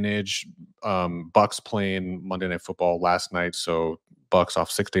advantage. Bucks playing Monday Night Football last night, so Bucks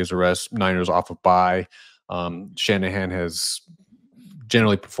off 6 days of rest, Niners off of bye. Shanahan has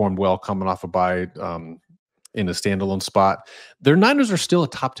generally performed well coming off a bye in a standalone spot. Their Niners are still a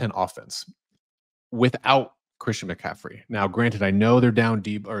top 10 offense without Christian McCaffrey. Now, granted, I know they're down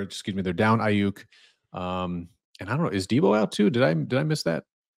they're down Ayuk. And I don't know, is Debo out too? Did I miss that?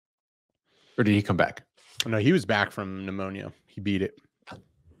 Or did he come back? No, he was back from pneumonia. He beat it.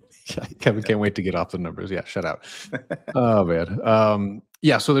 Kevin can't wait to get off the numbers. Yeah, shut out. Oh man.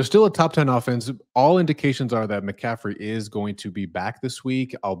 Yeah, so there's still a top 10 offense. All indications are that McCaffrey is going to be back this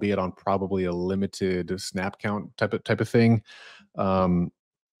week, albeit on probably a limited snap count type of thing.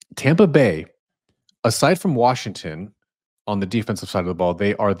 Tampa Bay, aside from Washington, on the defensive side of the ball,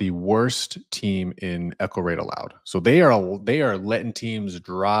 they are the worst team in echo rate allowed. So they are letting teams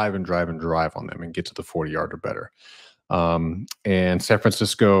drive on them and get to the 40-yard or better. And San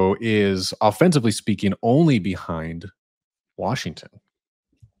Francisco is, offensively speaking, only behind Washington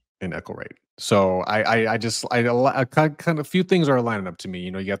in echo rate. So I kind of a few things are lining up to me.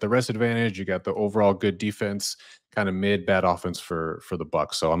 You got the rest advantage, you got the overall good defense, kind of bad offense for the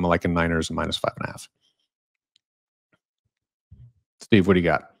Bucks. So I'm like a Niners -5.5. Steve, what do you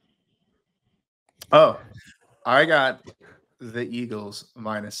got? Oh, I got the Eagles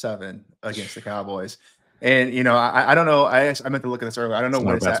 -7 against the Cowboys. And I don't know. I meant to look at this earlier. I don't know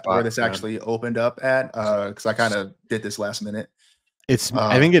where this actually opened up at, because I kind of did this last minute.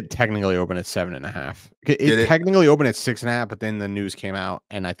 I think it technically opened at 7.5. It technically opened at 6.5, but then the news came out,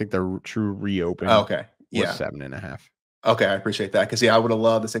 and I think the true reopen was 7.5. Okay, I appreciate that, because I would have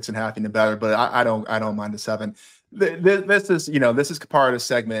loved the 6.5 even better, but I don't mind the 7. This is part of the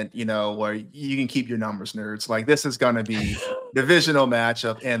segment where you can keep your numbers, nerds. Like, this is going to be divisional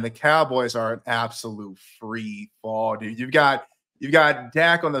matchup, and the Cowboys are an absolute free fall, dude. You've got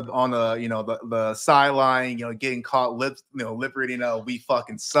Dak on the sideline, getting caught lip reading, we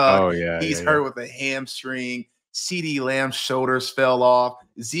fucking suck. Oh yeah, he's hurt with a hamstring. CD Lamb's shoulders fell off.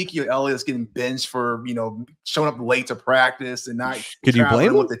 Ezekiel Elliott's getting benched for showing up late to practice and not. Could you blame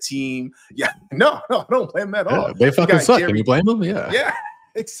him? With the team? Yeah, no, I don't blame him at all. They fucking suck. Can you blame them? Yeah.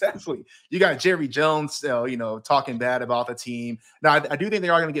 Exactly. You got Jerry Jones, talking bad about the team. Now, I do think they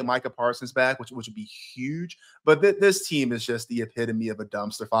are going to get Micah Parsons back, which would be huge. But this team is just the epitome of a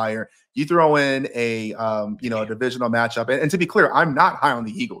dumpster fire. You throw in a divisional matchup, and to be clear, I'm not high on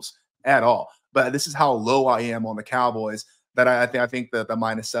the Eagles at all. But this is how low I am on the Cowboys. That I think that the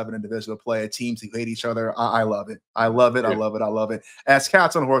 -7 in divisional play, teams who hate each other, I love it. I love it. I love it. I love it. As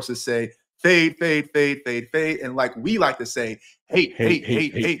cats on horses say, fade, fade, fade, fade, fade. And like we like to say, hate, hate,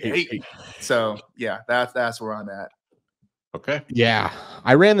 hate, hate, hate. So yeah, that's where I'm at. Okay. Yeah,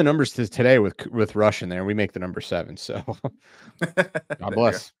 I ran the numbers today with Rush in there, and we make the number 7. So God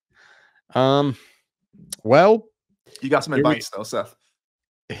bless. Well, you got some advice though, Seth.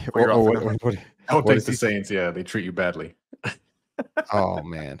 Don't take the Saints. Yeah, they treat you badly. Oh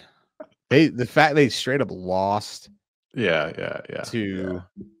man, the fact they straight up lost. Yeah. To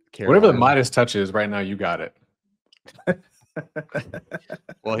Carolina. Whatever the Midas touch is right now, you got it.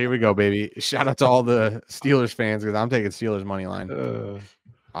 Well, here we go, baby. Shout out to all the Steelers fans, because I'm taking Steelers money line.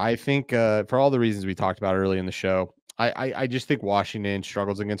 I think for all the reasons we talked about early in the show, I just think Washington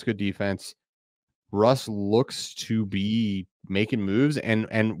struggles against good defense. Russ looks to be making moves,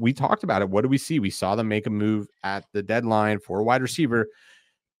 and we talked about it. What do we see? We saw them make a move at the deadline for a wide receiver.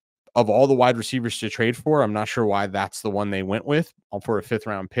 Of all the wide receivers to trade for, I'm not sure why that's the one they went with for a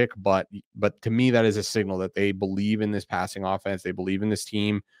 5th-round pick, but to me, that is a signal that they believe in this passing offense. They believe in this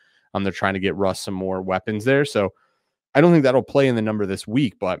team. They're trying to get Russ some more weapons there. So I don't think that'll play in the number this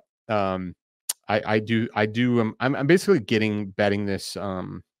week, but I do. I'm basically betting this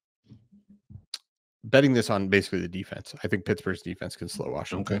on basically the defense. I think Pittsburgh's defense can slow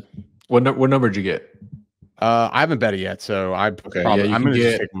Washington. Okay. What number did you get? I haven't bet it yet, so I'm going to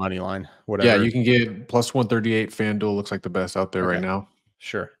just take money line. Whatever. Yeah, you can get +138. FanDuel looks like the best out there right now.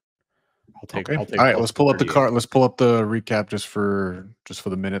 Sure. I'll take. All right, let's pull up the card. Let's pull up the recap just for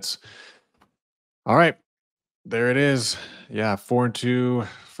the minutes. All right, there it is. Yeah, 4-2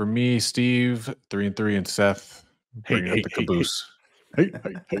 for me, Steve. 3-3, and Seth bringing up the caboose. Hey.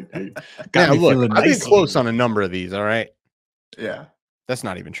 Now, look, I've been close on a number of these. All right. Yeah. That's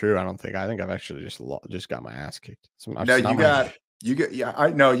not even true. I don't think. I think I've actually just got my ass kicked. So no, you get. Yeah, I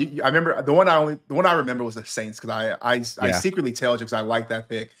know. I remember the one I remember was the Saints, because I secretly tailed you because I like that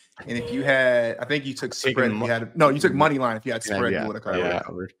pick. And if you had, I think you took spread. You took money line. If you had spread, you would have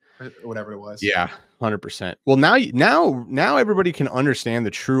covered. Whatever it was. Yeah, 100%. Well, now everybody can understand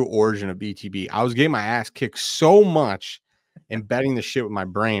the true origin of BTB. I was getting my ass kicked so much and betting the shit with my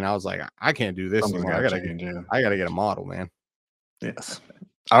brain. I was like, I can't do this Something's anymore. gotta change, yeah. I gotta get a model, man. Yes.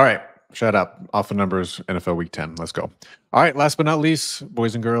 All right. Shut up. Off the numbers, NFL Week 10. Let's go. All right. Last but not least,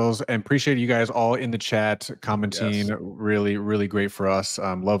 boys and girls, and appreciate you guys all in the chat commenting. Yes. Really, really great for us.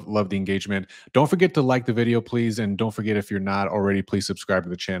 Love the engagement. Don't forget to like the video, please, and don't forget, if you're not already, please subscribe to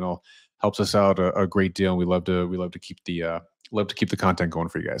the channel. Helps us out a great deal. And we love to keep the content going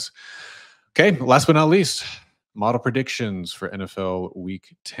for you guys. Okay. Last but not least, model predictions for NFL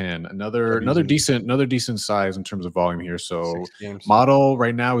Week 10. Another decent size in terms of volume here. So model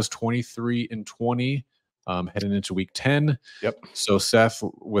right now is 23-20, heading into Week 10. Yep. So Seth,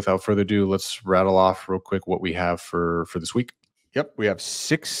 without further ado, let's rattle off real quick what we have for this week. Yep, we have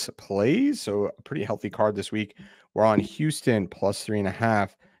 6 plays, so a pretty healthy card this week. We're on Houston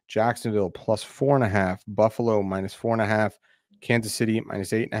 +3.5, Jacksonville +4.5, Buffalo -4.5, Kansas City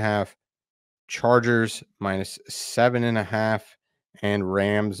 -8.5. Chargers -7.5, and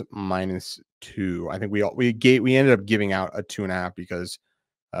Rams -2. I think we ended up giving out a 2.5 because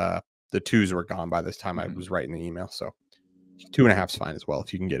the 2s were gone by this time I was writing the email. So 2.5 is fine as well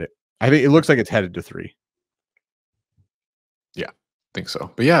if you can get it. I think it looks like it's headed to 3. Yeah, I think so.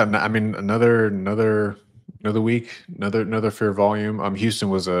 But yeah, I mean, another week, another fair volume. Houston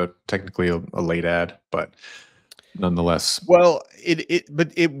was technically a late ad, but nonetheless. Well, it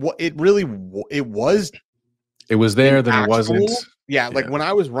was there, then it wasn't. Yeah, like when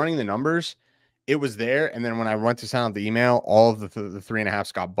I was running the numbers, it was there, and then when I went to send out the email, all of the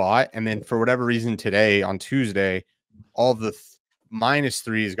 3.5s got bought, and then for whatever reason today on Tuesday, all of the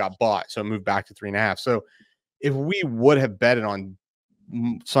 -3s got bought, so it moved back to 3.5. So if we would have betted on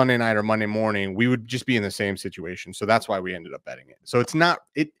Sunday night or Monday morning, we would just be in the same situation. So that's why we ended up betting it. So it's not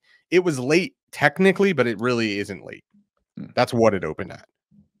it was late technically, but it really isn't late. That's what it opened at.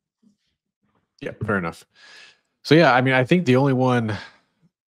 Yeah, fair enough. So yeah, I mean, I think the only one,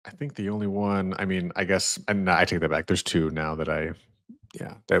 I mean, I guess, and I take that back. There's 2 now that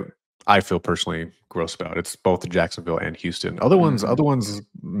I feel personally gross about. It's both Jacksonville and Houston. Other ones,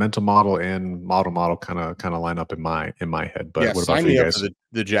 mental model and model kind of line up in my head. But yeah, what sign about me you up guys? for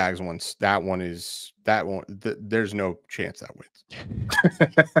the Jags ones. There's no chance that wins.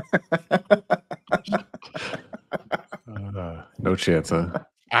 No chance, huh?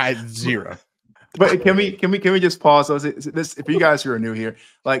 Zero. But can we just pause those? This, if you guys who are new here,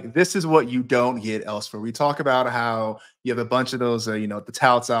 like, this is what you don't get elsewhere. We talk about how you have a bunch of those, the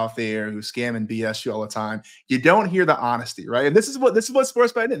touts out there who scam and BS you all the time. You don't hear the honesty, right? And this is what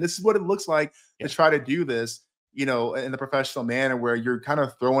sports betting is. This is what it looks like to try to do this, in the professional manner, where you're kind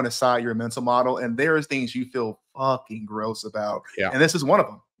of throwing aside your mental model, and there's things you feel fucking gross about. Yeah. And this is one of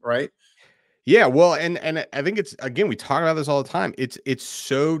them, right? Yeah, well, and I think it's, again, we talk about this all the time. It's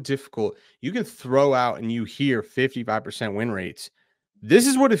so difficult. You can throw out and you hear 55% win rates. This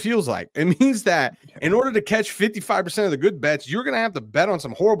is what it feels like. It means that in order to catch 55% of the good bets, you're going to have to bet on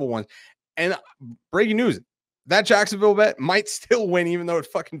some horrible ones. And breaking news, that Jacksonville bet might still win, even though it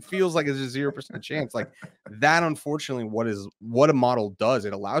fucking feels like it's a 0% chance. Like that, unfortunately, what a model does.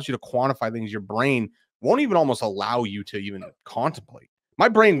 It allows you to quantify things your brain won't even almost allow you to even contemplate. My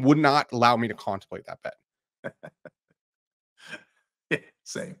brain would not allow me to contemplate that bet.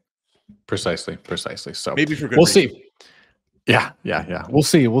 Same. Precisely. So maybe for good we'll reason. see. Yeah. We'll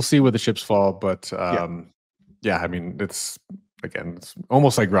see where the chips fall. But I mean, it's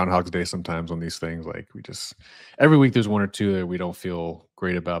almost like Groundhog's Day sometimes on these things. Like, every week there's 1 or 2 that we don't feel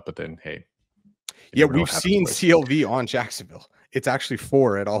great about, but then hey. Yeah, we've seen CLV on Jacksonville. It's actually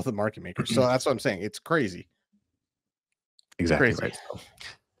 4 at all the market makers. So that's what I'm saying. It's crazy. Exactly right.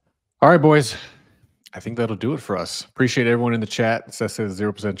 All right, boys. I think that'll do it for us. Appreciate everyone in the chat. Seth says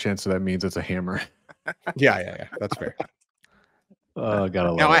 0% chance, so that means it's a hammer. Yeah. That's fair. Gotta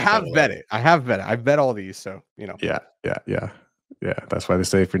love now, it. I have bet it. I've bet all these, so Yeah. That's why they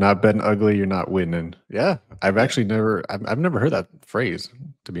say if you're not betting ugly, you're not winning. Yeah, I've actually never heard that phrase,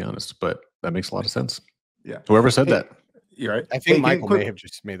 to be honest, but that makes a lot of sense. Yeah. Whoever said that. You're right. I think Michael may have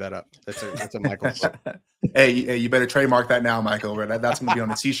just made that up. That's a Michael. Hey, you better trademark that now, Michael. That's going to be on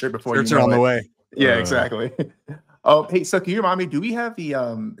the T-shirt before Shirts are on the way. Yeah, exactly. Oh, hey, so can you remind me? Do we have the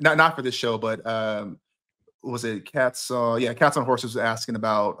not for this show, but was it Cats? Cats on Horses was asking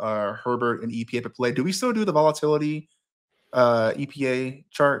about Herbert and EPA per play. Do we still do the volatility EPA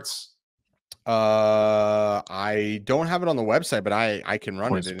charts? I don't have it on the website, but I can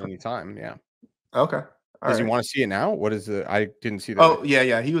run it at any time. Yeah. Okay. Does he want to see it now? What is it? I didn't see that. Oh,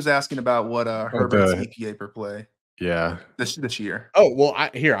 yeah. He was asking about what Herbert's EPA per play. Yeah. This year. Oh, well,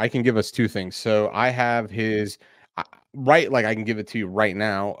 I can give us 2 things. So I have his right, like I can give it to you right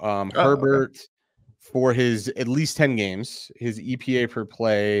now. Herbert for his at least 10 games, his EPA per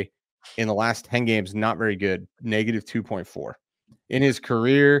play in the last 10 games, not very good, negative 2.4. In his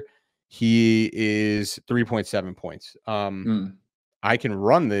career, he is 3.7 points. I can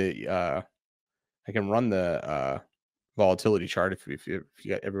run the volatility chart if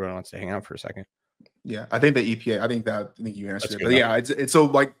everyone wants to hang out for a second. Yeah, I think the EPA. I think you answered it. But yeah, it's so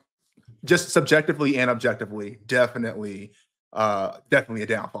like just subjectively and objectively, definitely a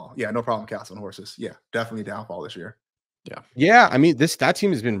downfall. Yeah, no problem, Castle and Horses. Yeah, definitely a downfall this year. Yeah. I mean, that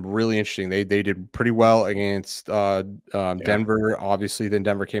team has been really interesting. They did pretty well against Denver. Obviously, then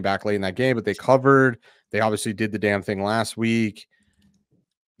Denver came back late in that game, but they covered. They obviously did the damn thing last week.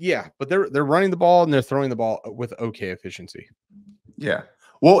 Yeah, but they're running the ball and they're throwing the ball with okay efficiency. Yeah.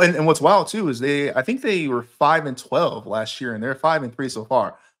 Well, and what's wild too is I think they were 5-12 last year, and they're 5-3 so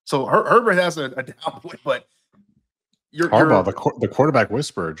far. So Herbert has a down point, but Harbaugh, the quarterback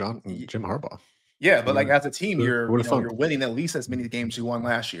whisperer, Jim Harbaugh. Yeah, but like as a team, you're winning at least as many games you won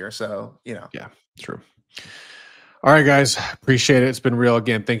last year. So yeah, true. All right, guys, appreciate it. It's been real.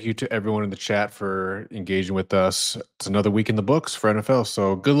 Again, thank you to everyone in the chat for engaging with us. It's another week in the books for NFL.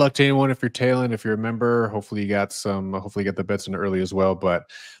 So good luck to anyone if you're tailing, if you're a member. Hopefully you got the bets in early as well. But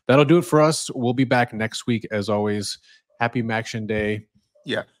that'll do it for us. We'll be back next week as always. Happy Maction Day.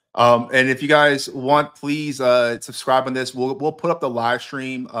 Yeah. And if you guys want, please subscribe on this. We'll put up the live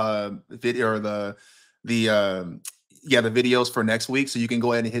stream video or the videos for next week. So you can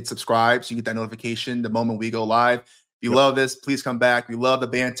go ahead and hit subscribe so you get that notification the moment we go live. If you love this, please come back. We love the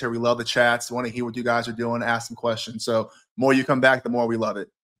banter. We love the chats. We want to hear what you guys are doing, ask some questions. So the more you come back, the more we love it.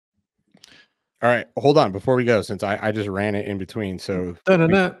 All right. Hold on before we go, since I just ran it in between. So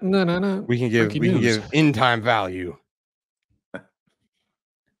we can give in-time value.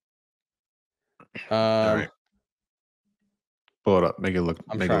 All right. Pull it up. Make it look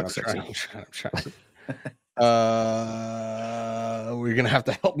sexy. I'm trying. We're gonna have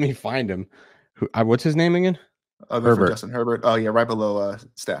to help me find him. What's his name again? Herbert. Justin Herbert. Oh yeah, right below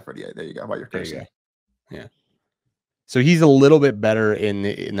Stafford. Yeah, there you go. While you're cursing. Yeah. So he's a little bit better in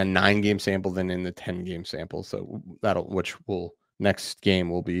the 9-game sample than in the 10-game sample. So next game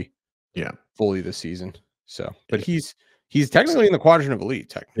will be fully this season. So, but he's technically in the quadrant of elite.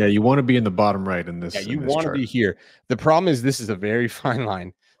 Technically. Yeah, you want to be in the bottom right in this. Yeah, you want to be here. The problem is this is a very fine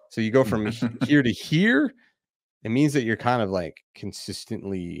line. So you go from here to here. It means that you're kind of like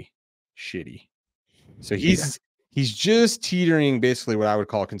consistently shitty. So he's just teetering basically what I would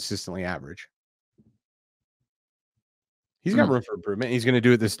call consistently average. He's got room for improvement. He's going to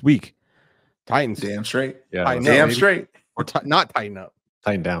do it this week. Titans. Damn straight. Yeah. Damn straight. Or not tighten up.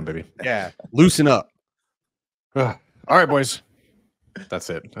 Tighten down, baby. Yeah. Loosen up. All right, boys. That's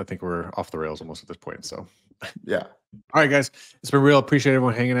it. I think we're off the rails almost at this point. So, yeah. All right, guys. It's been real. Appreciate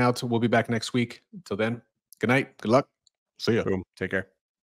everyone hanging out. We'll be back next week. Until then, good night. Good luck. See ya. Boom. Take care.